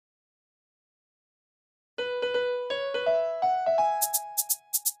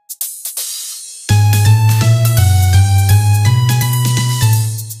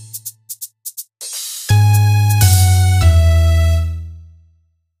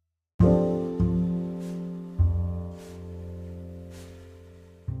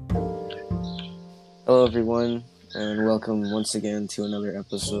Hello, everyone, and welcome once again to another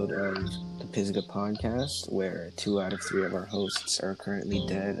episode of the Pisgah Podcast, where 2 out of 3 of our hosts are currently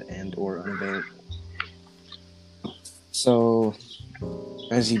dead and/or unavailable. So,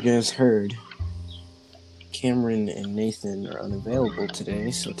 as you guys heard, Cameron and Nathan are unavailable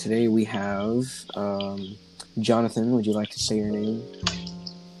today. So today we have Jonathan. Would you like to say your name?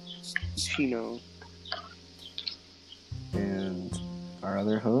 Chino. And our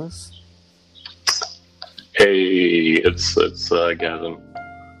other host. Hey, it's Gavin.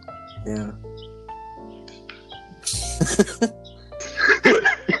 Yeah.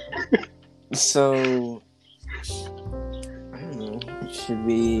 So, I don't know. Should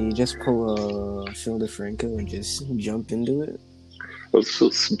we just pull a Phil DeFranco and just jump into it? Let's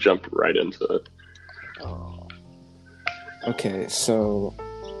just jump right into it. Oh. Okay, so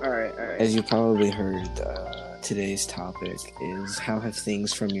All right. as you probably heard, today's topic is how have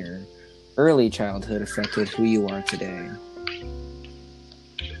things from your early childhood affected who you are today?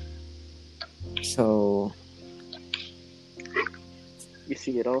 So, You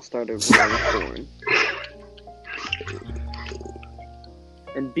see, it all started when I was born.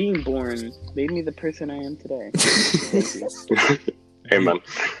 And being born made me the person I am today. Thank you. Amen.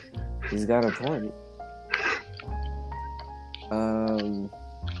 he's got a point.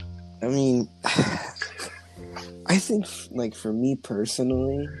 I mean, I think, like, for me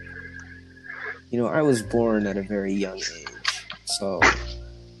personally, I was born at a very young age, so...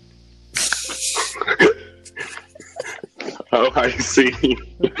 Oh, I see.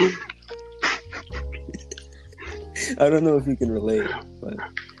 I don't know if you can relate, but...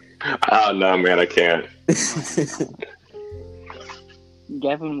 No, man, I can't.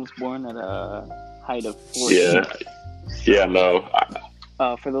 Gavin was born at a height of 14. Yeah, no.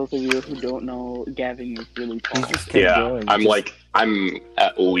 For those of you who don't know, Gavin is really tall. Yeah, I'm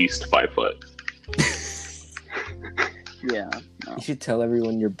at least 5 foot. Yeah. No. You should tell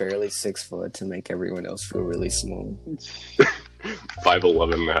everyone you're barely 6 foot to make everyone else feel really small.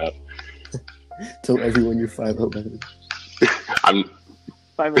 5'11", Matt. Tell everyone you're 5'11". I'm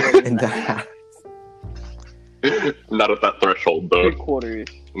 5'11" And a half. not at that threshold, though. 3/4.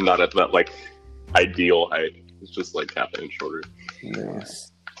 I'm not at that, ideal height. It's just, half an inch shorter.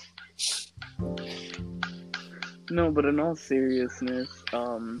 Nice. No, but in all seriousness,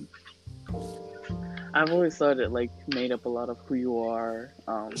 I've always thought it made up a lot of who you are,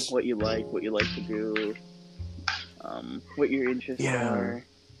 what you like to do, what your interests are.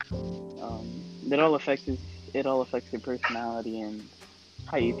 It all affects your personality and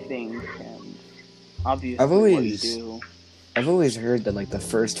how you think, and obviously what you do. I've always heard that the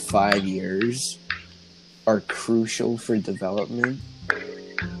first 5 years are crucial for development.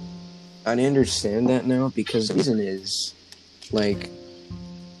 I understand that now because the reason is,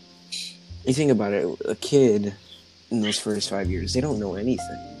 you think about it, a kid in those first 5 years, they don't know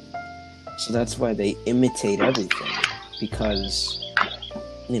anything. So that's why they imitate everything, because,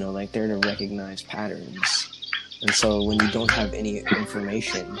 they're to recognize patterns. And so when you don't have any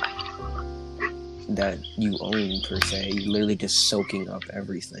information that you own, per se, you're literally just soaking up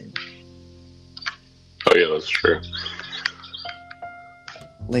everything. Oh, yeah, that's true.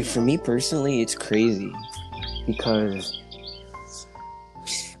 For me personally, it's crazy, because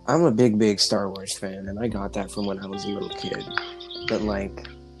I'm a big Star Wars fan, and I got that from when I was a little kid. But,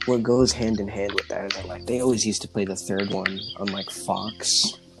 what goes hand in hand with that is that, they always used to play the third one on,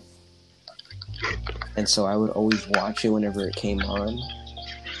 Fox. And so I would always watch it whenever it came on.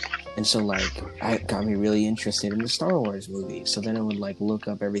 And so, it got me really interested in the Star Wars movies. So then I would, look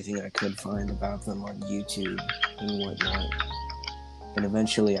up everything I could find about them on YouTube and whatnot. And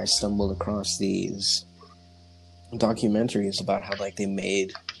eventually I stumbled across these documentaries about how, they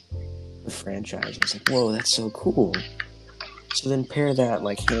made the franchise. I was like, whoa, that's so cool. So then pair that,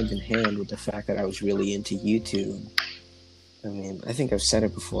 hand in hand with the fact that I was really into YouTube. I mean, I think I've said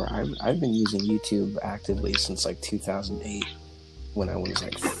it before. I've been using YouTube actively since, 2008, when I was,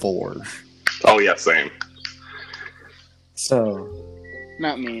 4. Oh, yeah, same. So...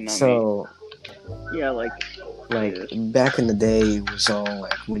 Not me. Yeah, back in the day, it was all,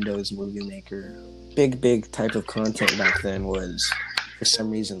 Windows Movie Maker. Big type of content back then was, for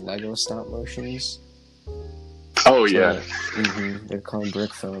some reason, Lego stop motions. Oh, yeah. They're called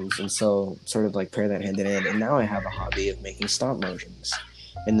brick films, and so sort of pair that hand in hand. And now I have a hobby of making stop motions,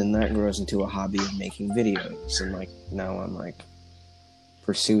 and then that grows into a hobby of making videos. And now I'm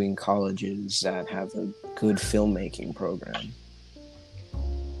pursuing colleges that have a good filmmaking program.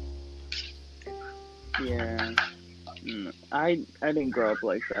 Yeah, I didn't grow up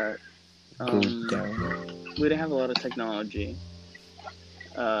like that. We didn't have a lot of technology.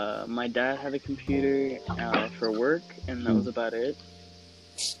 My dad had a computer for work, and that was about it.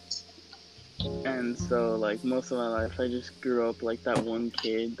 And so, like, most of my life, I just grew up like that one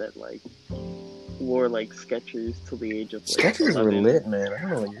kid that like wore like Skechers till the age of like Skechers 11. were lit, man. I don't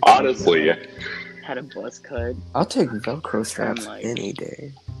know what you're Honestly, talking about. Had a buzz cut. I'll take Velcro straps like- any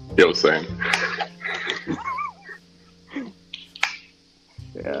day. yo, same.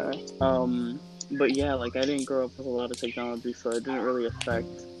 Yeah. But yeah, like I didn't grow up with a lot of technology, so it didn't really affect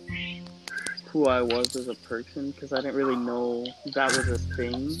who I was as a person because I didn't really know that was a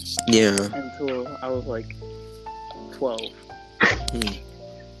thing Yeah. until I was like 12.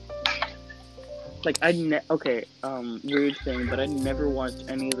 Like weird thing, but I never watched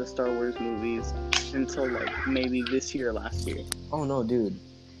any of the Star Wars movies until like maybe this year, last year. Oh no, dude.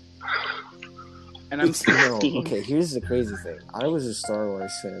 And I'm 16. Okay, here's the crazy thing. I was a Star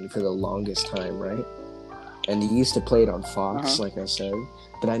Wars fan for the longest time, right? And you used to play it on Fox, like I said,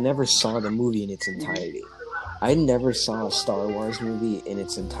 but I never saw the movie in its entirety. I never saw a Star Wars movie in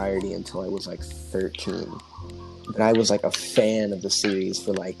its entirety until I was like 13. But I was like a fan of the series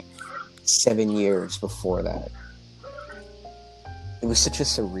for like 7 years before that. It was such a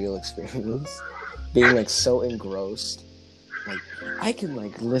surreal experience, being like so engrossed. Like I can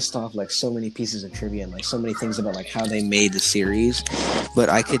like list off like so many pieces of trivia and like so many things about like how they made the series, but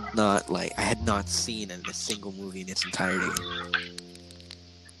I could not like I had not seen a single movie in its entirety.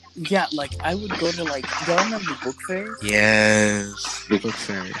 Yeah, like I would go to like y'all remember book fairs? Yes, book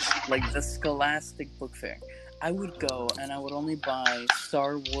fairs. Like the Scholastic book fair. I would go and I would only buy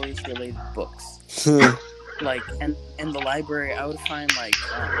Star Wars related books. Like and in the library I would find like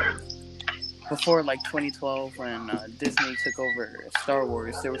before like 2012 when Disney took over Star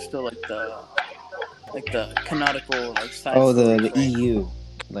Wars, there was still like the canonical like side the right? EU,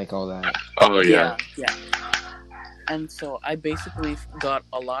 like all that. Oh yeah. Yeah. And so I basically got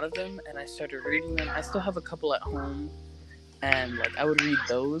a lot of them and I started reading them. I still have a couple at home, and like I would read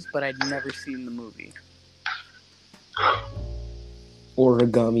those, but I'd never seen the movie.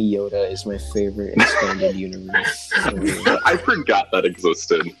 Origami Yoda is my favorite expanded universe. I forgot that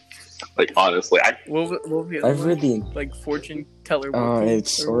existed. Like honestly, What I've read the like fortune teller.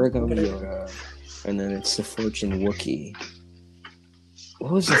 it's Origami Yoda, and then it's the Fortune Wookiee.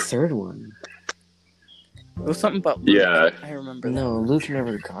 What was the third one? It was something about Luke. Yeah. I remember that. No, Luke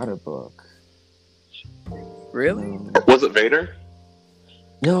never got a book. Really? No. Was it Vader?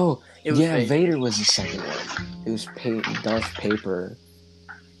 No. It was Vader was the second one. It was Darth Paper,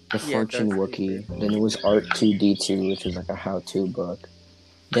 the Fortune Darth Wookiee. Vader. Then it was R2-D2, which was like a how-to book.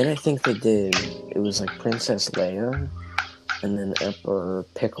 Then I think it was like Princess Leia, and then Emperor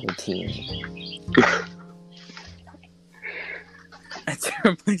Pickle-Teen. I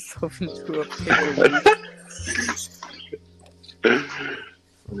turned myself into a pickle.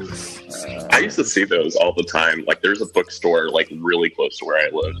 I used to see those all the time. Like, there's a bookstore like really close to where I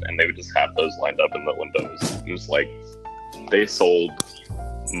live, and they would just have those lined up in the windows. It was like they sold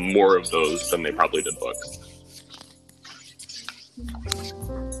more of those than they probably did books.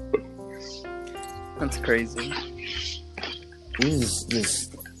 That's crazy.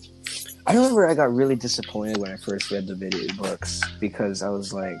 I remember I got really disappointed when I first read the video books because I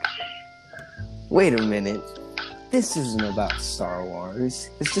was like, wait a minute. This isn't about Star Wars.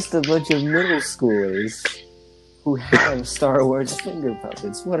 It's just a bunch of middle schoolers who have Star Wars finger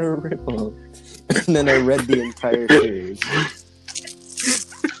puppets. What a ripple. And then I read the entire series.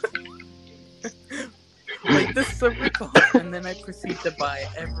 Like, this is a ripoff. And then I proceed to buy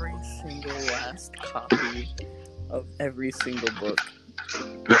every single last copy of every single book.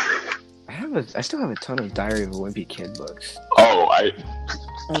 I still have a ton of Diary of a Wimpy Kid books. Oh,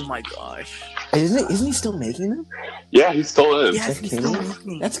 Oh my gosh. Isn't he still making them? yeah, he still is. Yes, he's still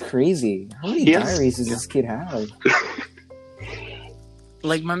making. That's crazy. How many Yes. diaries does this kid have?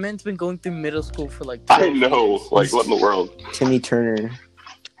 Like, my man's been going through middle school for like 12 I know. years. Like, what in the world? Timmy Turner.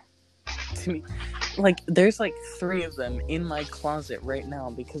 To me, like, there's like 3 of them in my closet right now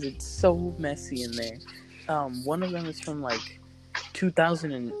because it's so messy in there. One of them is from like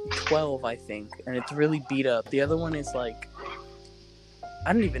 2012, I think, and it's really beat up. The other one is like,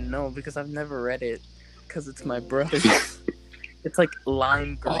 I don't even know because I've never read it because it's my brother's. It's like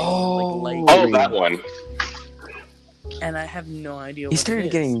lime green, like light Oh, green. that one. And I have no idea what He started it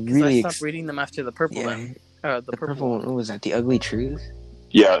is, getting 'cause really I stopped reading them after the purple one. The The purple purple one, what was that? The Ugly Truth?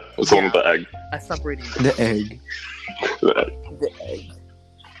 Yeah, it's the one with the egg. I stopped reading them. The Egg. The egg.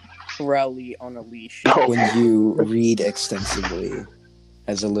 Rowley on a leash. Oh. When you read extensively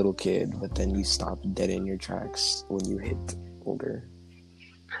as a little kid, but then you stop dead in your tracks when you hit older.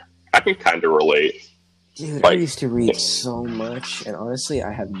 I can kind of relate. Dude, Like, I used to read so much, and honestly,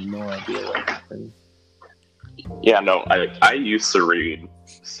 I have no idea what happened. yeah, no, I used to read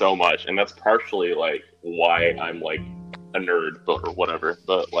so much, and that's partially like why I'm like a nerd or whatever.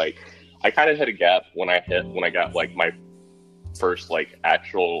 But like, I kind of hit a gap when I got like my first like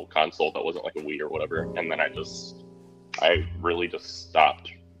actual console that wasn't like a Wii or whatever, and then I really just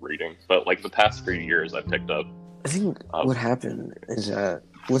stopped reading. But like the past few years, I picked up. I think what happened is that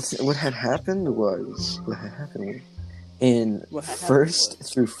what had happened in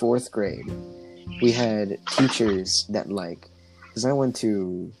first through fourth grade, we had teachers that like, because I went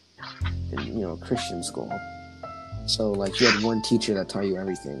to, Christian school, so like you had one teacher that taught you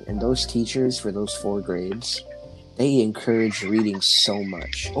everything, and those teachers for those 4 grades, they encouraged reading so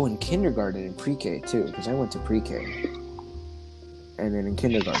much. Oh, in kindergarten and pre-K too, because I went to pre-K. And then in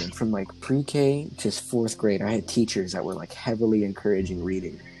kindergarten, from like pre-K to 4th grade, I had teachers that were like heavily encouraging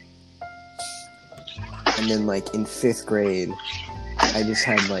reading. And then like in 5th grade, I just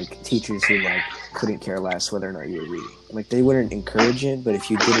had like teachers who like couldn't care less whether or not you were reading. Like they wouldn't encourage it, but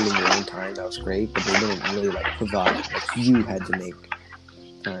if you did it in your own time, that was great. But they didn't really like provide. Like you had to make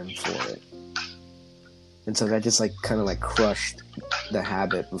time for it. And so that just like kind of like crushed the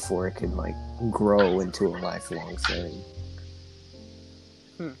habit before it could like grow into a lifelong thing.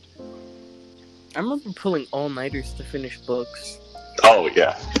 I remember pulling all-nighters to finish books. Oh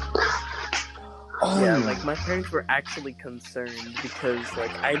yeah. Yeah, like my parents were actually concerned because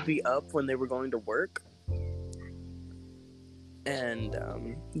like I'd be up when they were going to work, and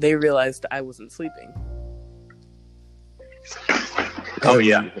they realized I wasn't sleeping. Oh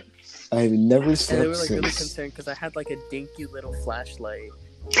yeah. I've never slept. And they were like really concerned because I had like a dinky little flashlight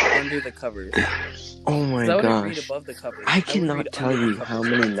under the covers. Oh my gosh! I wouldn't read above the covers. I cannot tell you how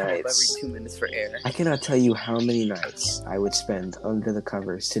many nights. Every 2 minutes for air. I cannot tell you how many nights I would spend under the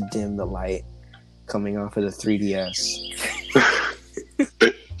covers to dim the light coming off of the 3DS.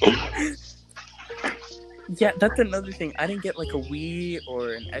 Yeah, that's another thing. I didn't get like a Wii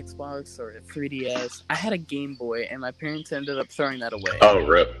or an Xbox or a 3DS. I had a Game Boy, and my parents ended up throwing that away. Oh,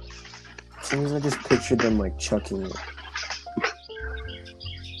 rip. Sometimes I just pictured them like chucking it.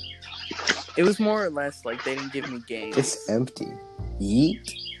 It was more or less like they didn't give me games. It's empty. Yeet.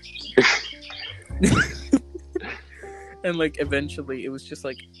 And like eventually it was just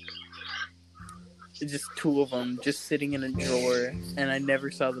like just 2 of them just sitting in a drawer, and I never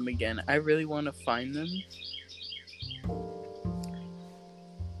saw them again. I really want to find them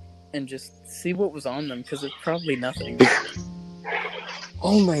and just see what was on them, because it's probably nothing.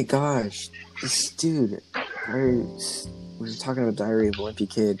 Oh my gosh. This dude, we were talking about Diary of a Wimpy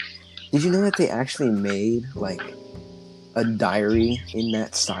Kid. Did you know that they actually made, like, a diary in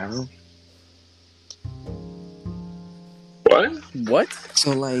that style? What?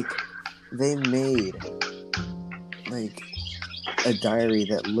 So, like, they made, like, a diary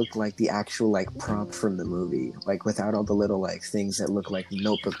that looked like the actual, like, prompt from the movie. Like, without all the little, like, things that look like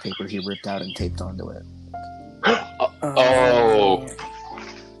notebook paper he ripped out and taped onto it. Oh.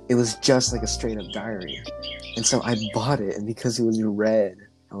 It was just like a straight-up diary. And so I bought it, and because it was red,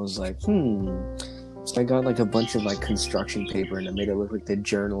 I was like, So I got like a bunch of like construction paper and I made it look like the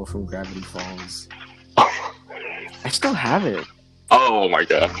journal from Gravity Falls. I still have it. Oh my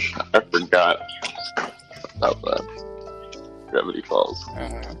gosh, I forgot about that. Gravity Falls.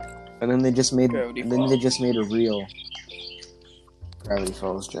 And then they just made a real Gravity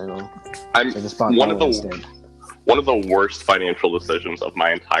Falls journal. I just bought one of the worst financial decisions of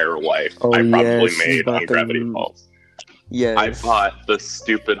my entire life I probably made on Gravity Falls. Yes. I bought the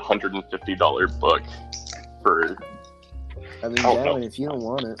stupid $150 book for... and if you don't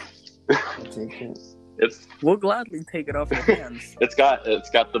want it, I'll take it. We'll gladly take it off your hands. It's got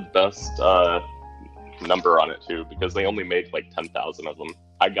the best number on it too, because they only make like 10,000 of them.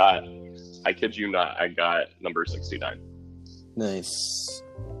 I kid you not, I got number 69. Nice.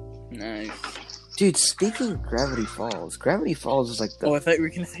 Dude, speaking of Gravity Falls is like the... Oh, I thought you were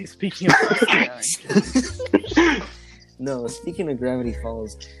going to say speaking of 69. No, speaking of Gravity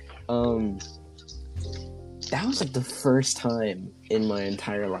Falls, that was like the first time in my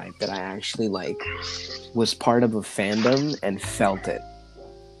entire life that I actually like was part of a fandom and felt it.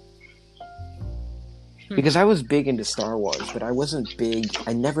 Because I was big into Star Wars, but I wasn't big.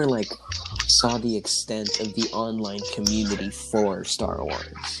 I never like saw the extent of the online community for Star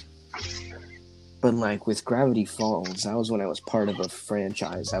Wars. But like with Gravity Falls, that was when I was part of a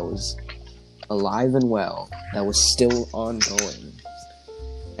franchise that was alive and well, that was still ongoing,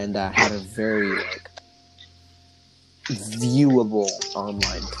 and that had a very like viewable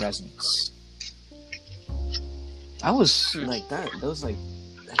online presence. I was like that. That was like,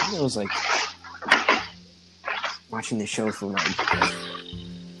 I think that was like watching the show for like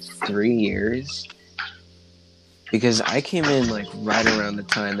 3 years. Because I came in like right around the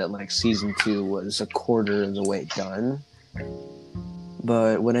time that like season 2 was a quarter of the way done.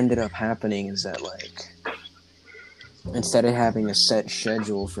 But what ended up happening is that like instead of having a set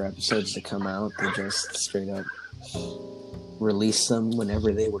schedule for episodes to come out, they just straight up released them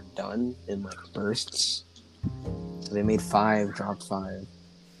whenever they were done in like bursts. So they made 5, dropped 5.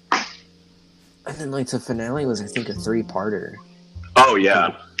 And then like the finale was I think a 3-parter. Oh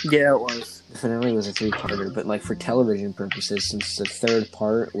yeah. Yeah, it was. The finale was a 3-parter, but like for television purposes, since the 3rd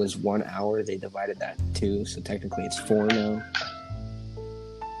part was 1 hour, they divided that in 2, so technically it's 4 now.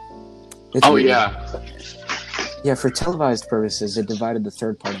 It's weird. Yeah. Yeah, for televised purposes, it divided the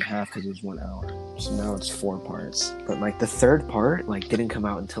 3rd part in half because it was 1 hour. So now it's 4 parts. But like the 3rd part, like didn't come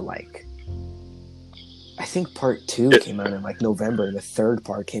out until like I think part 2 came out in like November. The 3rd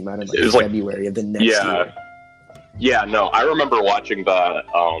part came out in like February of the next year. Yeah, no, I remember watching that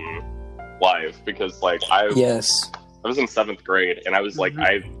live because like I was in 7th grade and I was like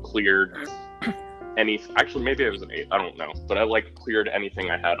I cleared actually maybe I was in 8th, I don't know, but I like cleared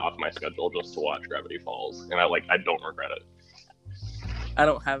anything I had off my schedule just to watch Gravity Falls, and I don't regret it. I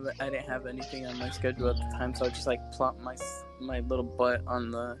didn't have anything on my schedule at the time, so I just like plopped my little butt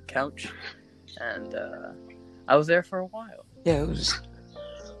on the couch, and I was there for a while. Yeah, it was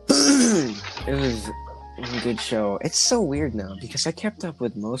a good show. It's so weird now because I kept up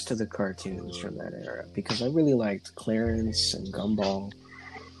with most of the cartoons from that era because I really liked Clarence and Gumball.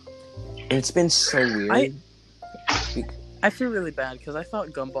 And it's been so weird. I feel really bad because I thought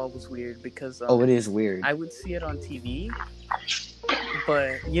Gumball was weird because it is weird. I would see it on TV,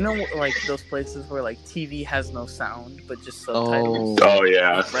 but you know, like those places where like TV has no sound but just subtitles. Oh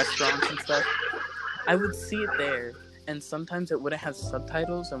yeah, restaurants and stuff. I would see it there, and sometimes it wouldn't have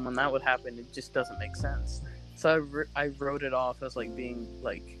subtitles, and when that would happen, it just doesn't make sense. So I wrote it off as like being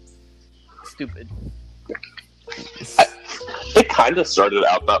like stupid. It kind of started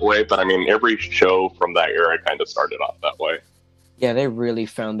out that way, but I mean, every show from that era kind of started off that way. Yeah, they really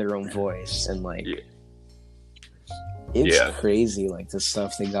found their own voice, and like, it's crazy, like the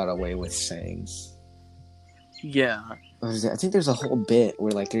stuff they got away with saying. Yeah, I think there's a whole bit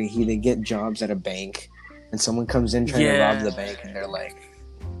where like they get jobs at a bank, and someone comes in trying to rob the bank, and they're like,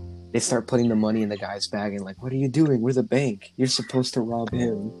 they start putting the money in the guy's bag, and like, what are you doing? We're the bank. You're supposed to rob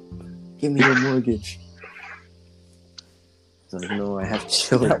him. Give me your mortgage. Like, no, I have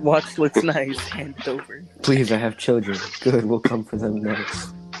children. That watch looks nice. Hand it over. Please, I have children. Good, we'll come for them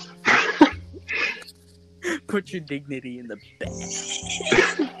next. Put your dignity in the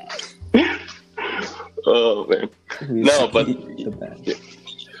bag. Oh, man. No, but...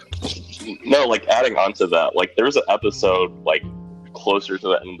 No, like, adding on to that, like, there was an episode, like, closer to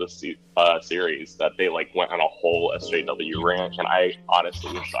the end of the series that they, like, went on a whole SJW rant, and I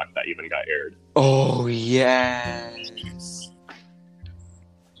honestly was shocked that even got aired. Oh, yes.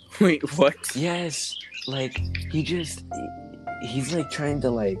 Wait, what? Yes, like, he's like trying to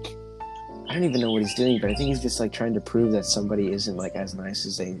like, I don't even know what he's doing, but I think he's just like trying to prove that somebody isn't like as nice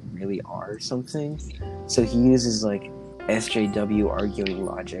as they really are or something. So he uses like SJW arguing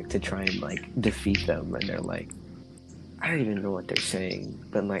logic to try and like defeat them, and they're like, I don't even know what they're saying,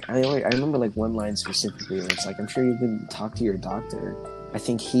 but like, I remember like one line specifically where it's like, I'm sure you didn't talk to your doctor. I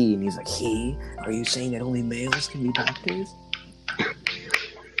think and he's like, are you saying that only males can be doctors?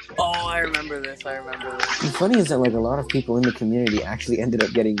 Oh, I remember this. The funny is that like a lot of people in the community actually ended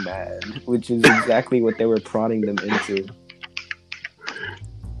up getting mad, which is exactly what they were prodding them into.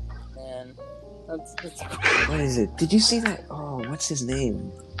 Man, that's what is it? Did you see that? Oh, what's his name?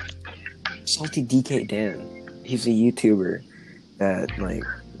 Salty DK Dan. He's a YouTuber that like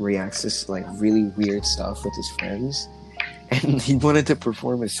reacts to like really weird stuff with his friends, and he wanted to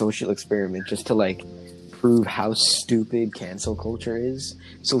perform a social experiment just to like prove how stupid cancel culture is.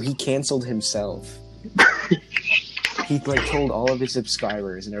 So he canceled himself. He like told all of his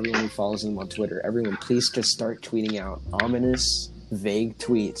subscribers and everyone who follows him on Twitter, everyone, please just start tweeting out ominous, vague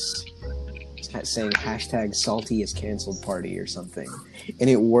tweets saying hashtag salty is canceled party or something. And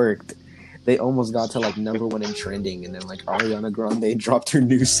it worked. They almost got to like #1 in trending, and then like Ariana Grande dropped her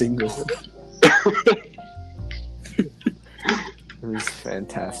new single. It was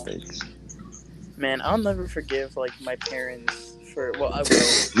fantastic. Man, I'll never forgive like my parents for I will.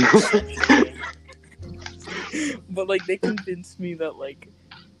 But like they convinced me that like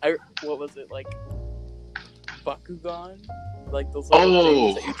what was it, like Bakugan? Like those little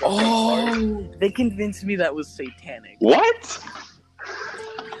things that you drop on cars. They convinced me that was satanic. What?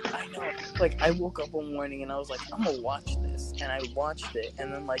 I know. Like I woke up one morning and I was like, I'm gonna watch this. and I watched it,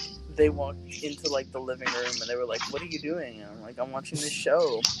 and then like they walked into like the living room and they were like, "What are you doing?" And I'm like, "I'm watching this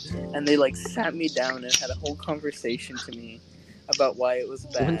show," and they like sat me down and had a whole conversation to me about why it was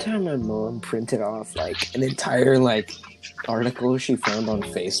bad. One time my mom printed off like an entire like article she found on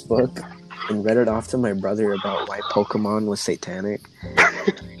Facebook and read it off to my brother about why Pokemon was satanic.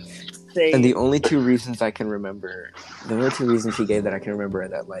 And the only two reasons she gave that I can remember are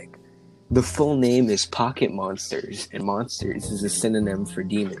that like the full name is Pocket Monsters, and monsters is a synonym for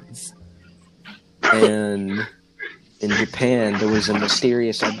demons. And in Japan, there was a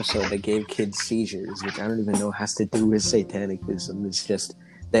mysterious episode that gave kids seizures, which I don't even know has to do with satanicism. It's just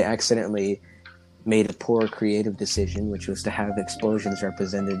they accidentally made a poor creative decision, which was to have explosions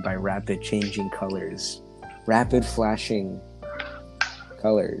represented by rapid changing colors. Rapid flashing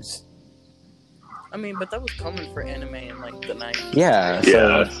colors. I mean, but that was common for anime in like the 90s. Yeah,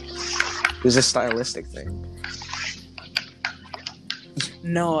 so it was a stylistic thing.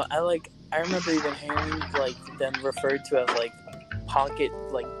 No, I remember even hearing like them referred to as like pocket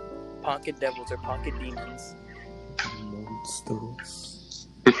devils or pocket demons. Monsters.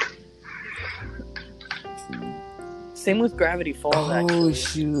 Same with Gravity Falls. Actually. Oh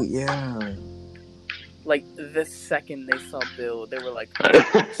shoot, yeah. Like the second they saw Bill, they were like,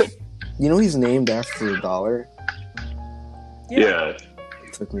 you know he's named after a dollar? Yeah.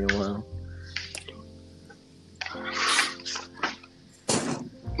 It took me a while.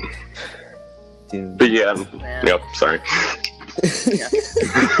 Dude. But yeah, man. Yep, sorry.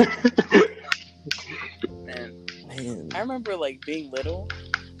 Man. I remember like being little.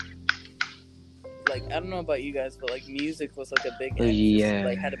 Like I don't know about you guys, but like music was like a big emphasis,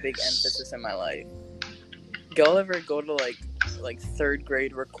 like had a big emphasis in my life. Y'all ever go to like third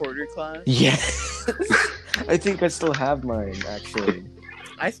grade recorder class? Yeah. I think I still have mine actually.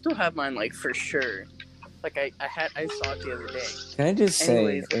 I still have mine like for sure. Like I saw it the other day. Can I just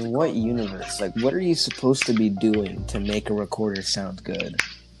say, in what universe, like what are you supposed to be doing to make a recorder sound good?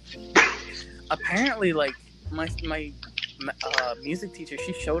 Apparently, like my music teacher,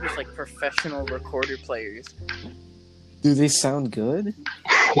 she showed us like professional recorder players. Do they sound good?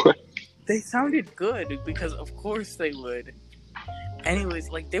 They sounded good because of course they would. Anyways,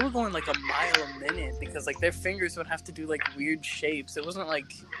 like they were going like a mile a minute because like their fingers would have to do like weird shapes. It wasn't like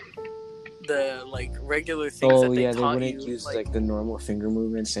the like regular things that they taught you. Oh yeah, they wouldn't use like the normal finger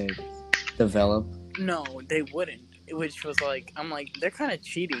movements and develop. No, they wouldn't. Which was like, I'm like, they're kind of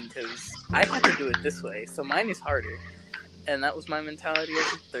cheating because I had to do it this way, so mine is harder. And that was my mentality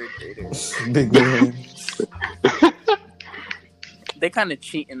as a third grader. Big man. They kind of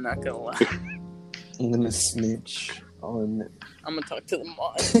cheating, not gonna lie. I'm gonna snitch on. I'm gonna talk to the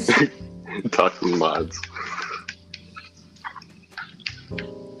mods. Talk to the mods.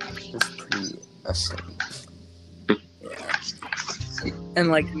 It's pretty awesome. Yeah. And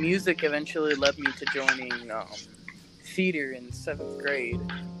like music eventually led me to joining theater in 7th grade.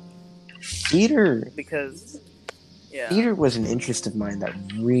 Theater? Because, yeah. Theater was an interest of mine that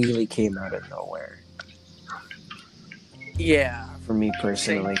really came out of nowhere. Yeah. For me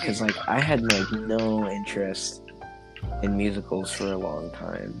personally, because like I had like no interest in musicals for a long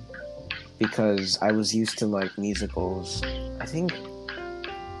time. Because I was used to like musicals. I think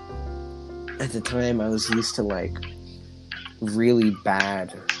at the time I was used to like really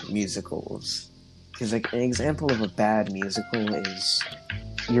bad musicals. Because like an example of a bad musical is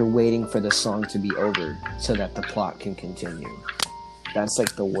you're waiting for the song to be over so that the plot can continue. That's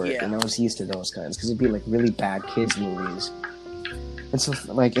like the work, and I was used to those kinds because it'd be like really bad kids movies. And so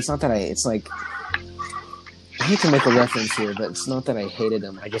like it's like I hate to make a reference here, but it's not that I hated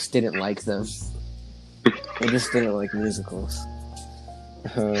them. I just didn't like them. I just didn't like musicals.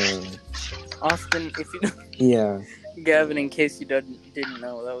 Austin, if you know. Yeah. Gavin, in case you didn't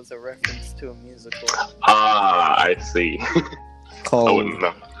know, that was a reference to a musical. Ah, I see. Called I wouldn't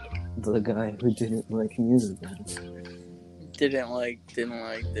know. The guy who didn't like musicals. Didn't like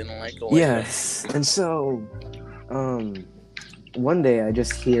a yes, and so, one day I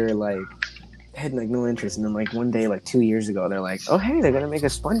just hear like, I had like no interest, and then like one day, like 2 years ago, they're like, oh hey, they're gonna make a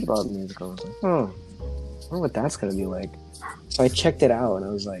SpongeBob musical. I was like, oh, I wonder what that's gonna be like. So I checked it out, and I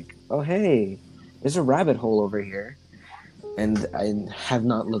was like, oh hey, there's a rabbit hole over here. And I have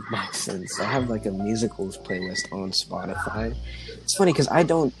not looked back since. I have like a musicals playlist on Spotify. It's funny because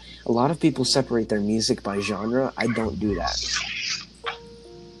a lot of people separate their music by genre. I don't do that.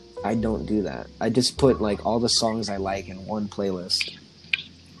 I just put like all the songs I like in one playlist.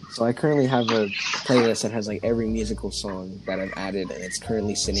 So I currently have a playlist that has like every musical song that I've added, and it's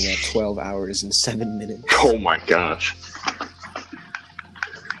currently sitting at 12 hours and 7 minutes. Oh my gosh.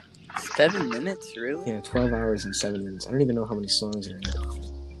 7 minutes, really? Yeah, 12 hours and 7 minutes. I don't even know how many songs are in it.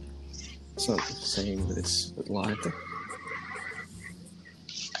 It's not saying, but it's a lot.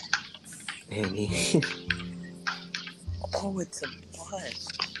 Amy. Oh, it's a what?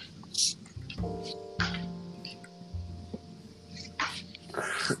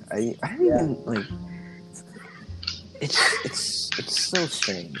 I don't even like. It's so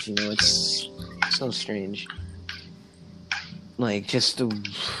strange, you know. It's so strange. Like just to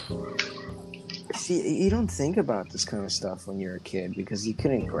see, you don't think about this kind of stuff when you're a kid because you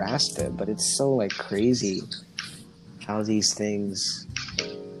couldn't grasp it. But it's so like crazy how these things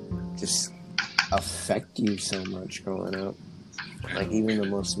just affect you so much growing up. Like even the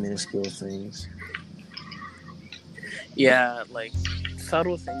most minuscule things. Yeah, like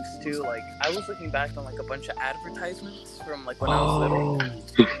subtle things too. Like I was looking back on like a bunch of advertisements from like when I was little,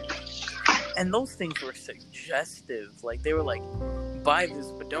 and those things were suggestive. Like they were like, buy this,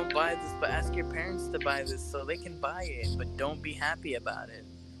 but don't buy this, but ask your parents to buy this so they can buy it, but don't be happy about it.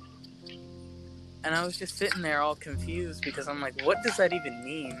 And I was just sitting there all confused because I'm like, what does that even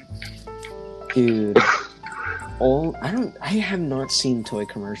mean? Dude, I have not seen toy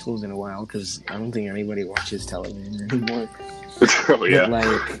commercials in a while because I don't think anybody watches television anymore. Oh, yeah. But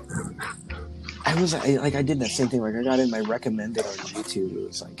I did that same thing. Like I got in my recommended on YouTube. It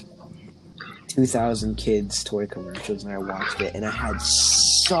was like 2,000 kids toy commercials, and I watched it, and I had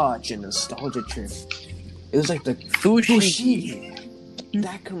such a nostalgia trip. It was like the Fushigi.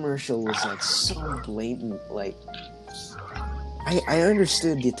 That commercial was like so blatant. Like I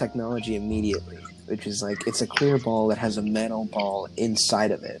understood the technology immediately, which is like it's a clear ball that has a metal ball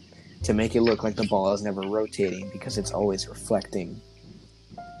inside of it to make it look like the ball is never rotating because it's always reflecting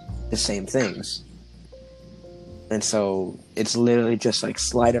the same things. And so it's literally just like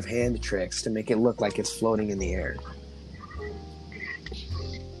sleight of hand tricks to make it look like it's floating in the air.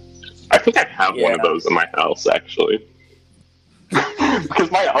 I think I have one of those in my house, actually. Because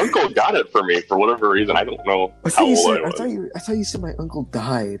my uncle got it for me for whatever reason. I don't know how old I was. I thought you said my uncle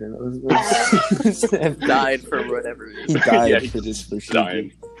died. And it was died for whatever reason. He died for this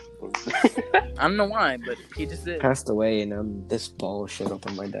Fushigi. I don't know why, but he just did. Passed away, and this ball showed up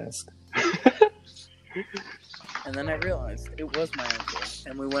on my desk. And then I realized it was my uncle,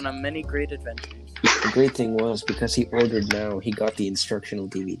 and we went on many great adventures. The great thing was, because he ordered now, he got the instructional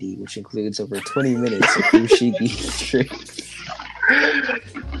DVD, which includes over 20 minutes of Fushigi tricks.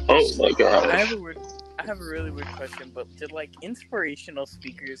 Oh my god. I have a really weird question, but did like inspirational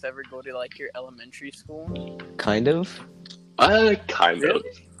speakers ever go to like your elementary school? Kind of. Kind of.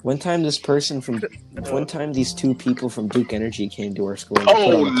 One time these two people from Duke Energy came to our school and put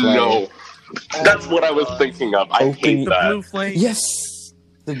on a play. No. That's what I was thinking of. I hate that. Blue flame. Yes!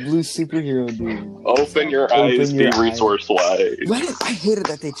 The blue superhero dude. Open your eyes, be resource-wise. I hated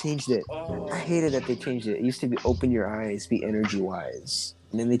that they changed it. It used to be open your eyes, be energy-wise.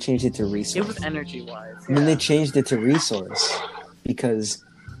 And then they changed it to resource. It was energy-wise. And then they changed it to resource. Because,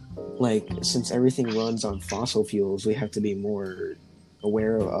 like, since everything runs on fossil fuels, we have to be more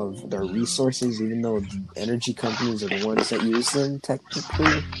aware of their resources, even though the energy companies are the ones that use them,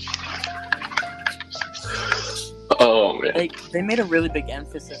 technically. Oh, man. Like, they made a really big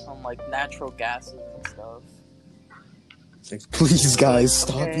emphasis on, like, natural gases and stuff. It's like, please, guys,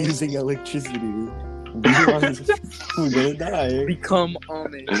 stop using electricity. We're gonna die. Become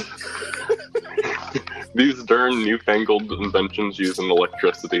Amish. These darn newfangled inventions using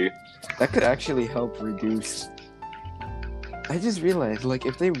electricity. That could actually help reduce... I just realized, like,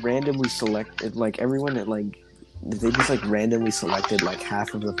 if they randomly selected, like, everyone that, like... If they just, like, randomly selected, like,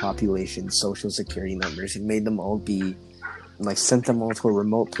 half of the population's social security numbers and made them all be... Like, sent them all to a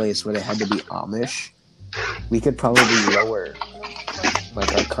remote place where they had to be Amish, we could probably lower,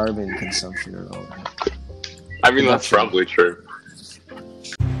 like, our carbon consumption and all that. I mean, that's probably true.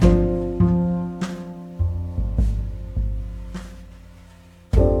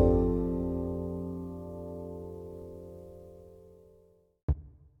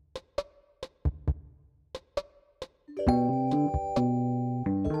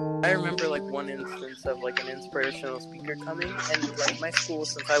 I remember like one instance of like an inspirational speaker coming, and like my school,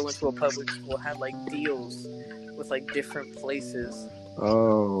 since I went to a public school, had like deals with like different places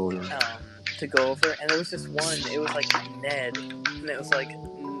to go over, and there was this one. It was like Ned, and it was like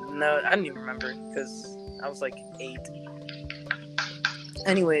no, I didn't even remember because I was like 8.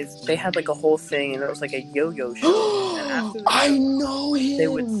 Anyways, they had like a whole thing, and it was like a yo-yo show. And after the I know him. They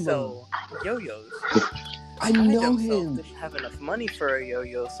would sell yo-yos. I know him. Didn't have enough money for a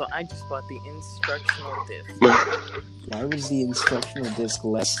yo-yo, so I just bought the instructional disc. Why was the instructional disc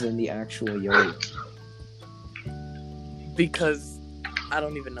less than the actual yo-yo? Because I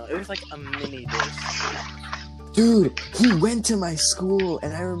don't even know. It was like a mini disc. Dude, he went to my school,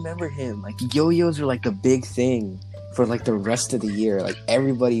 and I remember him. Like, yo-yos were like the big thing for like the rest of the year. Like,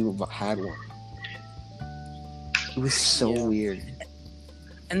 everybody had one. It was so weird.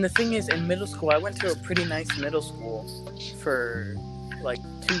 And the thing is, in middle school, I went to a pretty nice middle school for like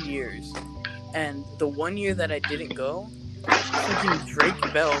 2 years. And the 1 year that I didn't go, freaking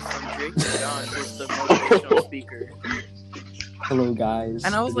Drake Bell from Drake and Josh was the motivational speaker. Hello, guys.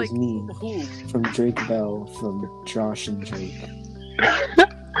 And I was like, me, who? From Drake Bell, from Josh and Drake.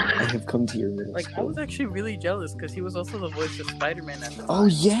 I have come to your middle school. I was actually really jealous because he was also the voice of Spider-Man at the time. Oh,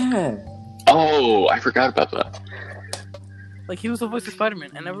 yeah! Oh, I forgot about that. Like, he was the voice of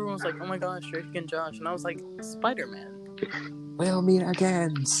Spider-Man, and everyone was like, oh my gosh, Drake and Josh. And I was like, Spider-Man. We'll meet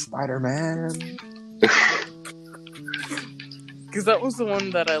again, Spider-Man. Because that was the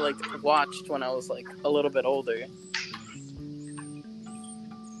one that I, like, watched when I was, like, a little bit older.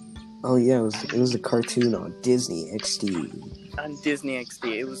 Oh, yeah, it was a cartoon on Disney XD. On Disney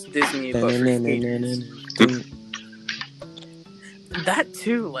XD. It was Disney, but for skaters. That,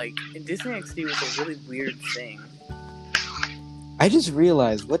 too, like, Disney XD was a really weird thing. I just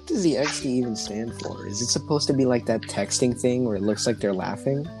realized, what does the XD even stand for? Is it supposed to be like that texting thing where it looks like they're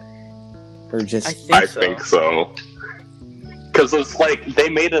laughing? Or just... I think so. Because it's like, they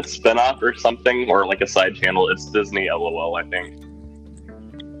made a spin-off or something, or like a side channel. It's Disney LOL, I think.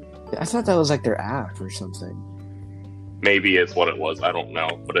 I thought that was like their app or something. Maybe it's what it was, I don't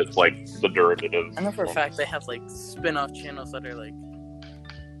know. But it's like the derivative. I know for a fact they have like spin-off channels that are like...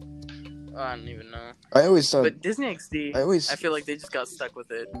 I don't even know. I always thought... But Disney XD, I feel like they just got stuck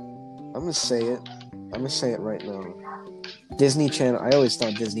with it. I'm gonna say it right now. Disney Channel... I always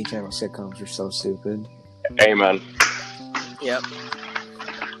thought Disney Channel sitcoms were so stupid. Amen. Yep.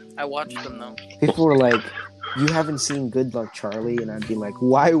 I watched them, though. People were like, you haven't seen Good Luck Charlie? And I'd be like,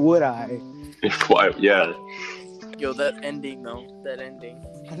 why would I? Why? Yeah. Yo, that ending, though. That ending.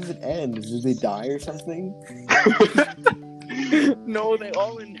 How does it end? Did they die or something? No, they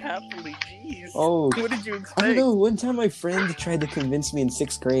all end happily. Jeez. Oh. What did you expect? I don't know. One time my friend tried to convince me in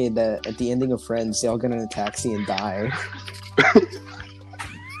 6th grade that at the ending of Friends, they all get in a taxi and die.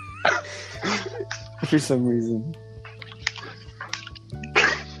 For some reason.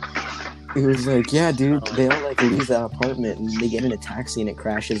 It was like, yeah, dude, they all like leave the apartment and they get in a taxi and it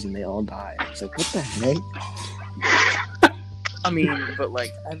crashes and they all die. It's like, what the heck? I mean, but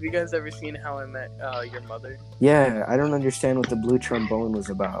like, have you guys ever seen How I Met Your Mother? Yeah, I don't understand what the blue trombone was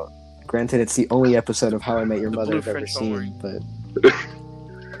about. Granted, it's the only episode of How I Met Your Mother I've ever seen, but...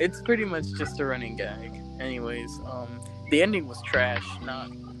 It's pretty much just a running gag. Anyways, the ending was trash,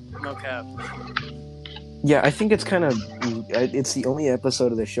 no cap. Yeah, I think it's kind of... It's the only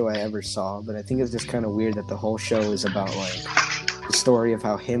episode of the show I ever saw, but I think it's just kind of weird that the whole show is about, like, the story of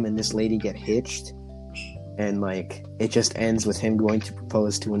how him and this lady get hitched, and, like, it just ends with him going to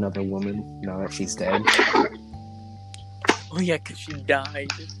propose to another woman now that she's dead. Oh, yeah, because she died.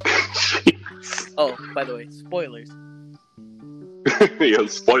 Oh, by the way, spoilers. Yeah,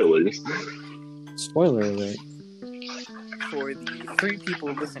 spoilers. Spoiler alert. For the 3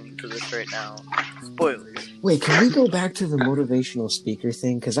 people listening to this right now, spoilers. Wait, can we go back to the motivational speaker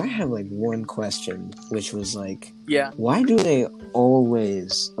thing? Because I have, like, one question, which was, like... Yeah. Why do they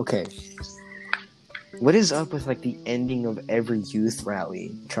always... Okay. What is up with, like, the ending of every youth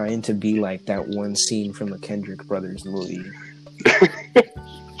rally trying to be, like, that one scene from the Kendrick Brothers movie?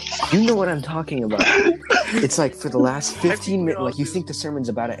 You know what I'm talking about. It's like for the last 15 minutes, like you think the sermon's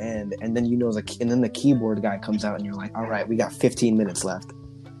about to end, and then you know, and then the keyboard guy comes out, and you're like, "All right, we got 15 minutes left."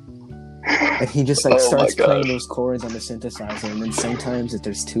 And he just like starts playing those chords on the synthesizer, and then sometimes if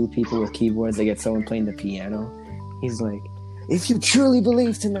there's 2 people with keyboards, they get someone playing the piano. He's like, "If you truly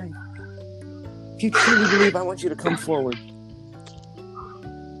believe tonight, if you truly believe, I want you to come forward."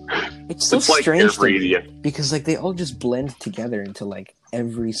 It's so strange to me, because like they all just blend together into like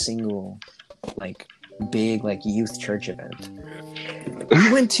every single like big like youth church event. We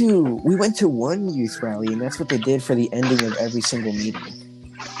went to one youth rally, and that's what they did for the ending of every single meeting.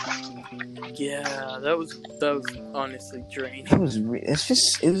 Yeah, that was honestly draining. It was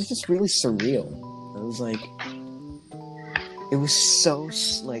just really surreal. It was like it was so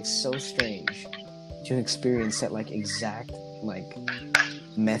strange to experience that like exact like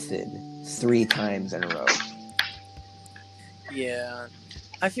method 3 times in a row. Yeah,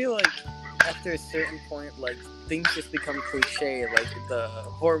 I feel like after a certain point, like things just become cliche, like the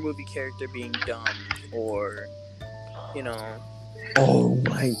horror movie character being dumb, or you know. Oh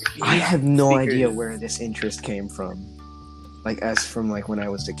my! I have no idea where this interest came from. Like as from like when I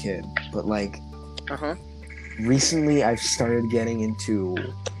was a kid, but like recently I've started getting into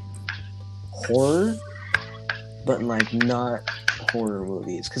horror, but like not horror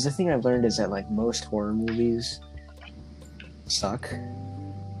movies. Because the thing I've learned is that like most horror movies suck.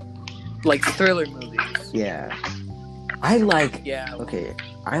 Like thriller movies. Yeah. I like Yeah. okay,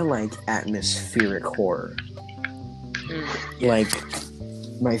 I like atmospheric horror. Yeah. Like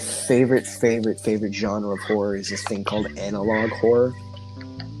my favorite genre of horror is this thing called analog horror.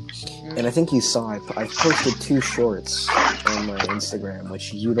 And I think you saw I posted 2 shorts on my Instagram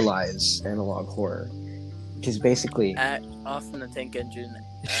which utilize analog horror. Which is basically At Austin the Tank Engine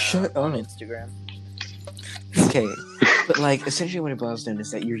shut on up. Instagram. Okay. But like essentially what it boils down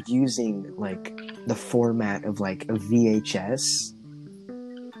is that you're using like the format of like a VHS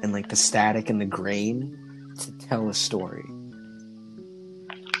and like the static and the grain to tell a story.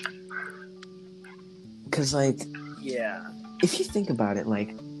 Cause like Yeah. if you think about it,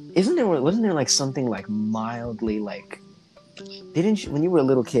 like wasn't there like something like mildly like didn't you, when you were a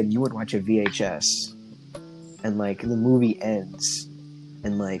little kid you would watch a VHS and like the movie ends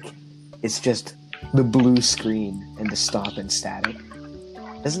and like it's just the blue screen and the stop and static?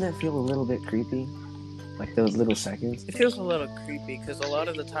 Doesn't that feel a little bit creepy? Like those little seconds? It feels a little creepy because a lot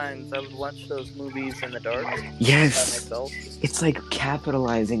of the times I would watch those movies in the dark by Yes! myself. It's like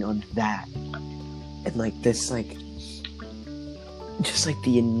capitalizing on that. And like this like just like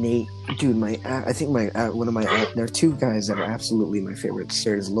the innate dude, I think one of my there are 2 guys that are absolutely my favorites.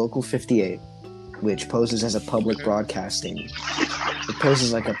 There's Local 58, which poses as a public broadcasting. It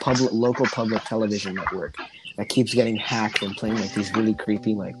poses like a local public television network that keeps getting hacked and playing like these really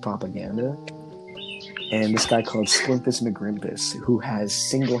creepy like propaganda. And this guy called Splimpus McGrimpus, who has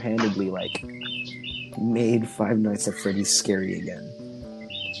single-handedly like made Five Nights at Freddy's scary again.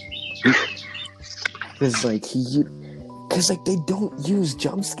 Because like they don't use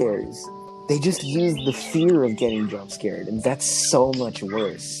jump scares. They just use the fear of getting jump scared, and that's so much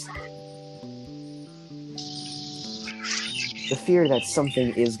worse. The fear that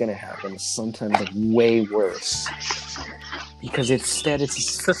something is gonna happen is sometimes like way worse. Because it's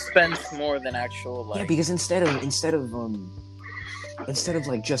Suspense more than actual like. yeah. Because instead of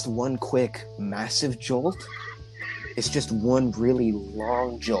like just one quick massive jolt, it's just one really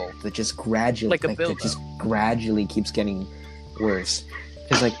long jolt that just gradually keeps getting worse.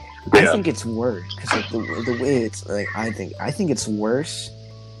 Because like I think it's worse. Because like the way it's like I think it's worse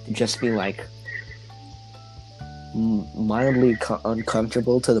to just be like mildly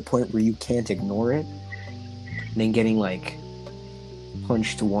uncomfortable to the point where you can't ignore it, and then getting like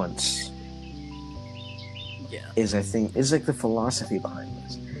punched once. Yeah. Is like the philosophy behind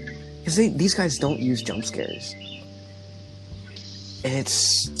this. Because these guys don't use jump scares. And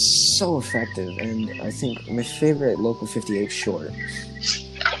it's so effective, and I think my favorite Local 58 short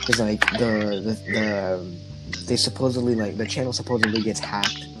is like they supposedly like the channel supposedly gets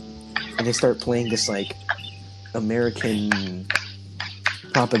hacked, and they start playing this like American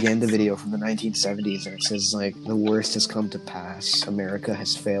propaganda video from the 1970s, and it says like the worst has come to pass. America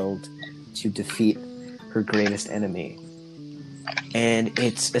has failed to defeat her greatest enemy, and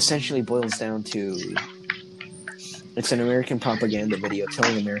it essentially boils down to. It's an American propaganda video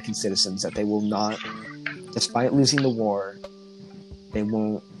telling American citizens that they will not, despite losing the war, they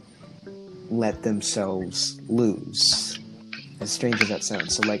won't let themselves lose. As strange as that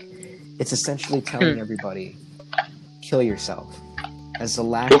sounds. So, like, it's essentially telling everybody, kill yourself. As the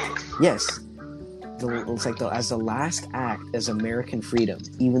last... Yes. As the last act as American freedom,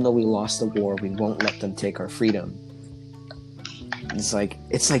 even though we lost the war, we won't let them take our freedom. It's like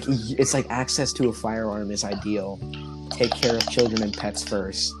access to a firearm is ideal. Take care of children and pets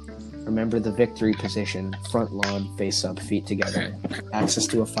first. Remember the victory position. Front lawn, face up, feet together. Access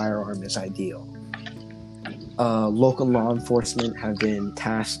to a firearm is ideal. Local law enforcement have been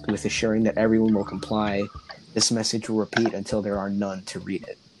tasked with assuring that everyone will comply. This message will repeat until there are none to read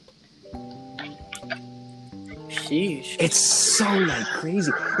it. Sheesh. It's so like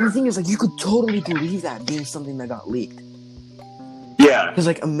crazy. And the thing is, like, you could totally believe that being something that got leaked. Yeah. Because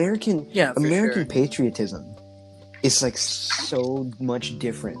like American sure. patriotism is like so much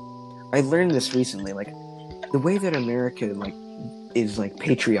different. I learned this recently. Like the way that America like is like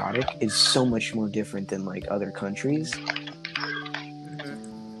patriotic is so much more different than like other countries,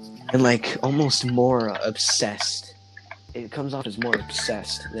 and like almost more obsessed. It comes off as more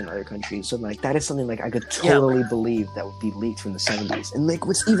obsessed than other countries. So like that is something like I could totally believe that would be leaked from the 70s. And like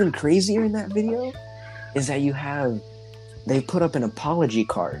what's even crazier in that video is that they put up an apology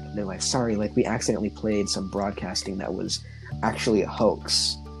card. They're like, sorry, like we accidentally played some broadcasting that was actually a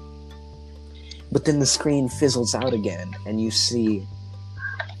hoax. But then the screen fizzles out again, and you see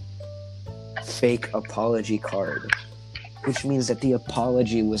fake apology card, which means that the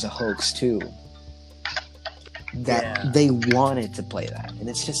apology was a hoax too. That they wanted to play that, and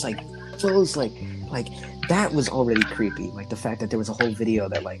it's just like those like that was already creepy. Like the fact that there was a whole video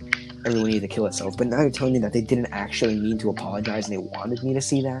that like everyone needed to kill itself, but now you're telling me that they didn't actually mean to apologize and they wanted me to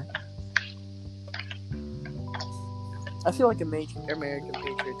see that. I feel like American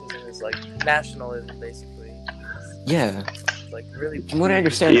patriotism is like nationalism, basically. Yeah. Like really. From what I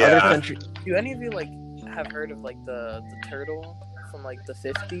understand, other countries. Do any of you like have heard of like the turtle from like the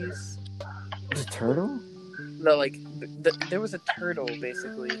 50s? The turtle? No, like there was a turtle,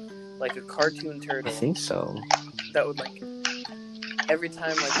 basically, like a cartoon turtle. I think so. That would like every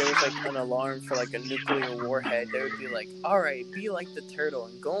time like there was like an alarm for like a nuclear warhead, they would be like, "All right, be like the turtle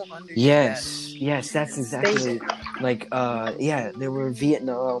and go under." Yes, that's exactly like there were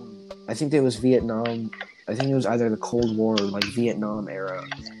Vietnam. I think there was Vietnam. I think it was either the Cold War or like Vietnam era.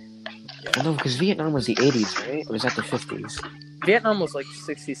 Yeah. No, because Vietnam was the 80s, right? Or was that the 50s? Vietnam was like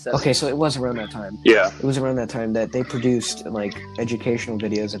 67. Okay, so it was around that time. Yeah. It was around that time that they produced like educational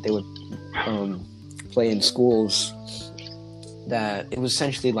videos that they would play in schools. That it was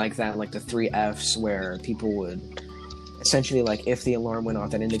essentially like that, like the 3 Fs, where people would essentially like if the alarm went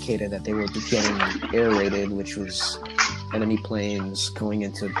off, that indicated that they were getting air raided, which was enemy planes going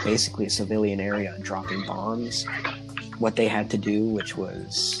into basically a civilian area and dropping bombs. What they had to do, which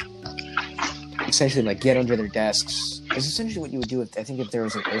was essentially like get under their desks. It's essentially what you would do if there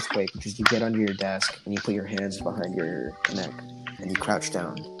was an earthquake, which is you get under your desk and you put your hands behind your neck and you crouch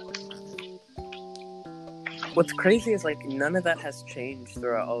down. What's crazy is like none of that has changed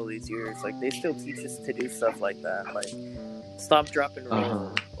throughout all these years. Like they still teach us to do stuff like that, like stop, drop, and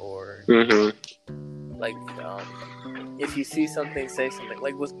roll, or like if you see something, say something.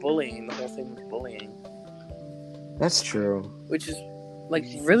 Like with bullying, the whole thing with bullying. That's true. Which is like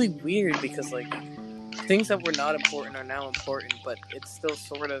really weird because like things that were not important are now important, but it's still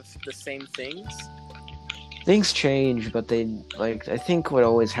sort of the same things. Things change, but they like. I think what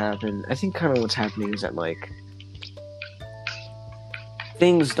always happened. I think kind of what's happening is that like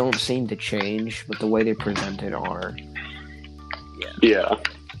things don't seem to change, but the way they present it are. Yeah.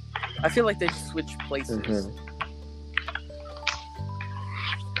 I feel like they switch places. Mm-hmm.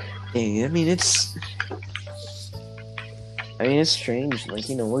 Yeah, I mean it's strange. Like,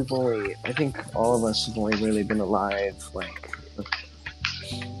 you know, I think all of us have only really been alive, like,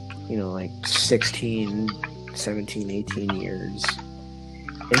 you know, like 16, 17, 18 years.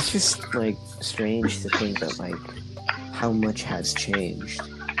 It's just, like, strange to think that, like, how much has changed.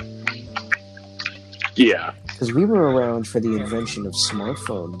 Yeah. Because we were around for the invention of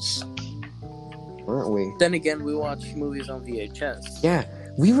smartphones, weren't we? Then again, we watch movies on VHS. Yeah.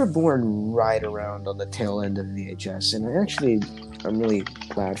 We were born right around on the tail end of VHS, and I'm really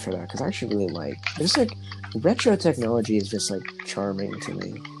glad for that, because I actually really like, it's like, retro technology is just, like, charming to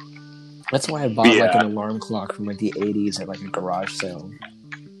me. That's why I bought, like, an alarm clock from, like, the 80s at, like, a garage sale.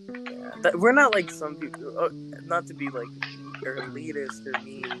 Yeah, we're not like some people, not to be, like, elitist or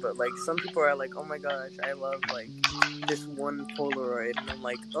mean, but, like, some people are like, oh my gosh, I love, like, this one Polaroid, and I'm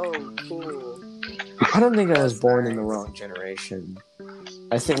like, oh, cool. I don't think I was born in the wrong generation.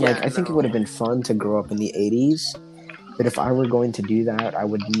 I think it would have been fun to grow up in the 80s, but if I were going to do that, I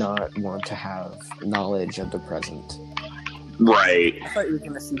would not want to have knowledge of the present. Right. I thought you were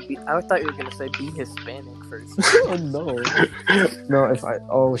gonna say be Hispanic first. Oh no. No,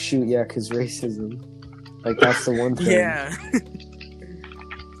 because racism. Like, that's the one thing. Yeah.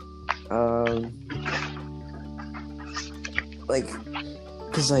 Because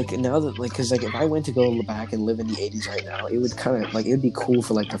if I went to go back and live in the 80s right now, it would kind of, like, it would be cool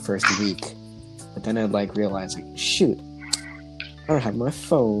for, like, the first week. But then I'd, like, realize, like, shoot, I don't have my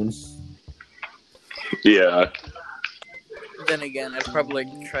phone. Yeah. Then again, I'd probably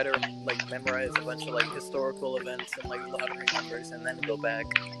try to, like, memorize a bunch of, like, historical events and, like, lottery numbers and then go back.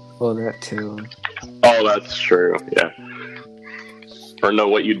 Well, that too. Oh, that's true, yeah. Or no,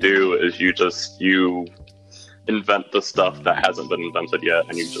 what you do is you invent the stuff that hasn't been invented yet,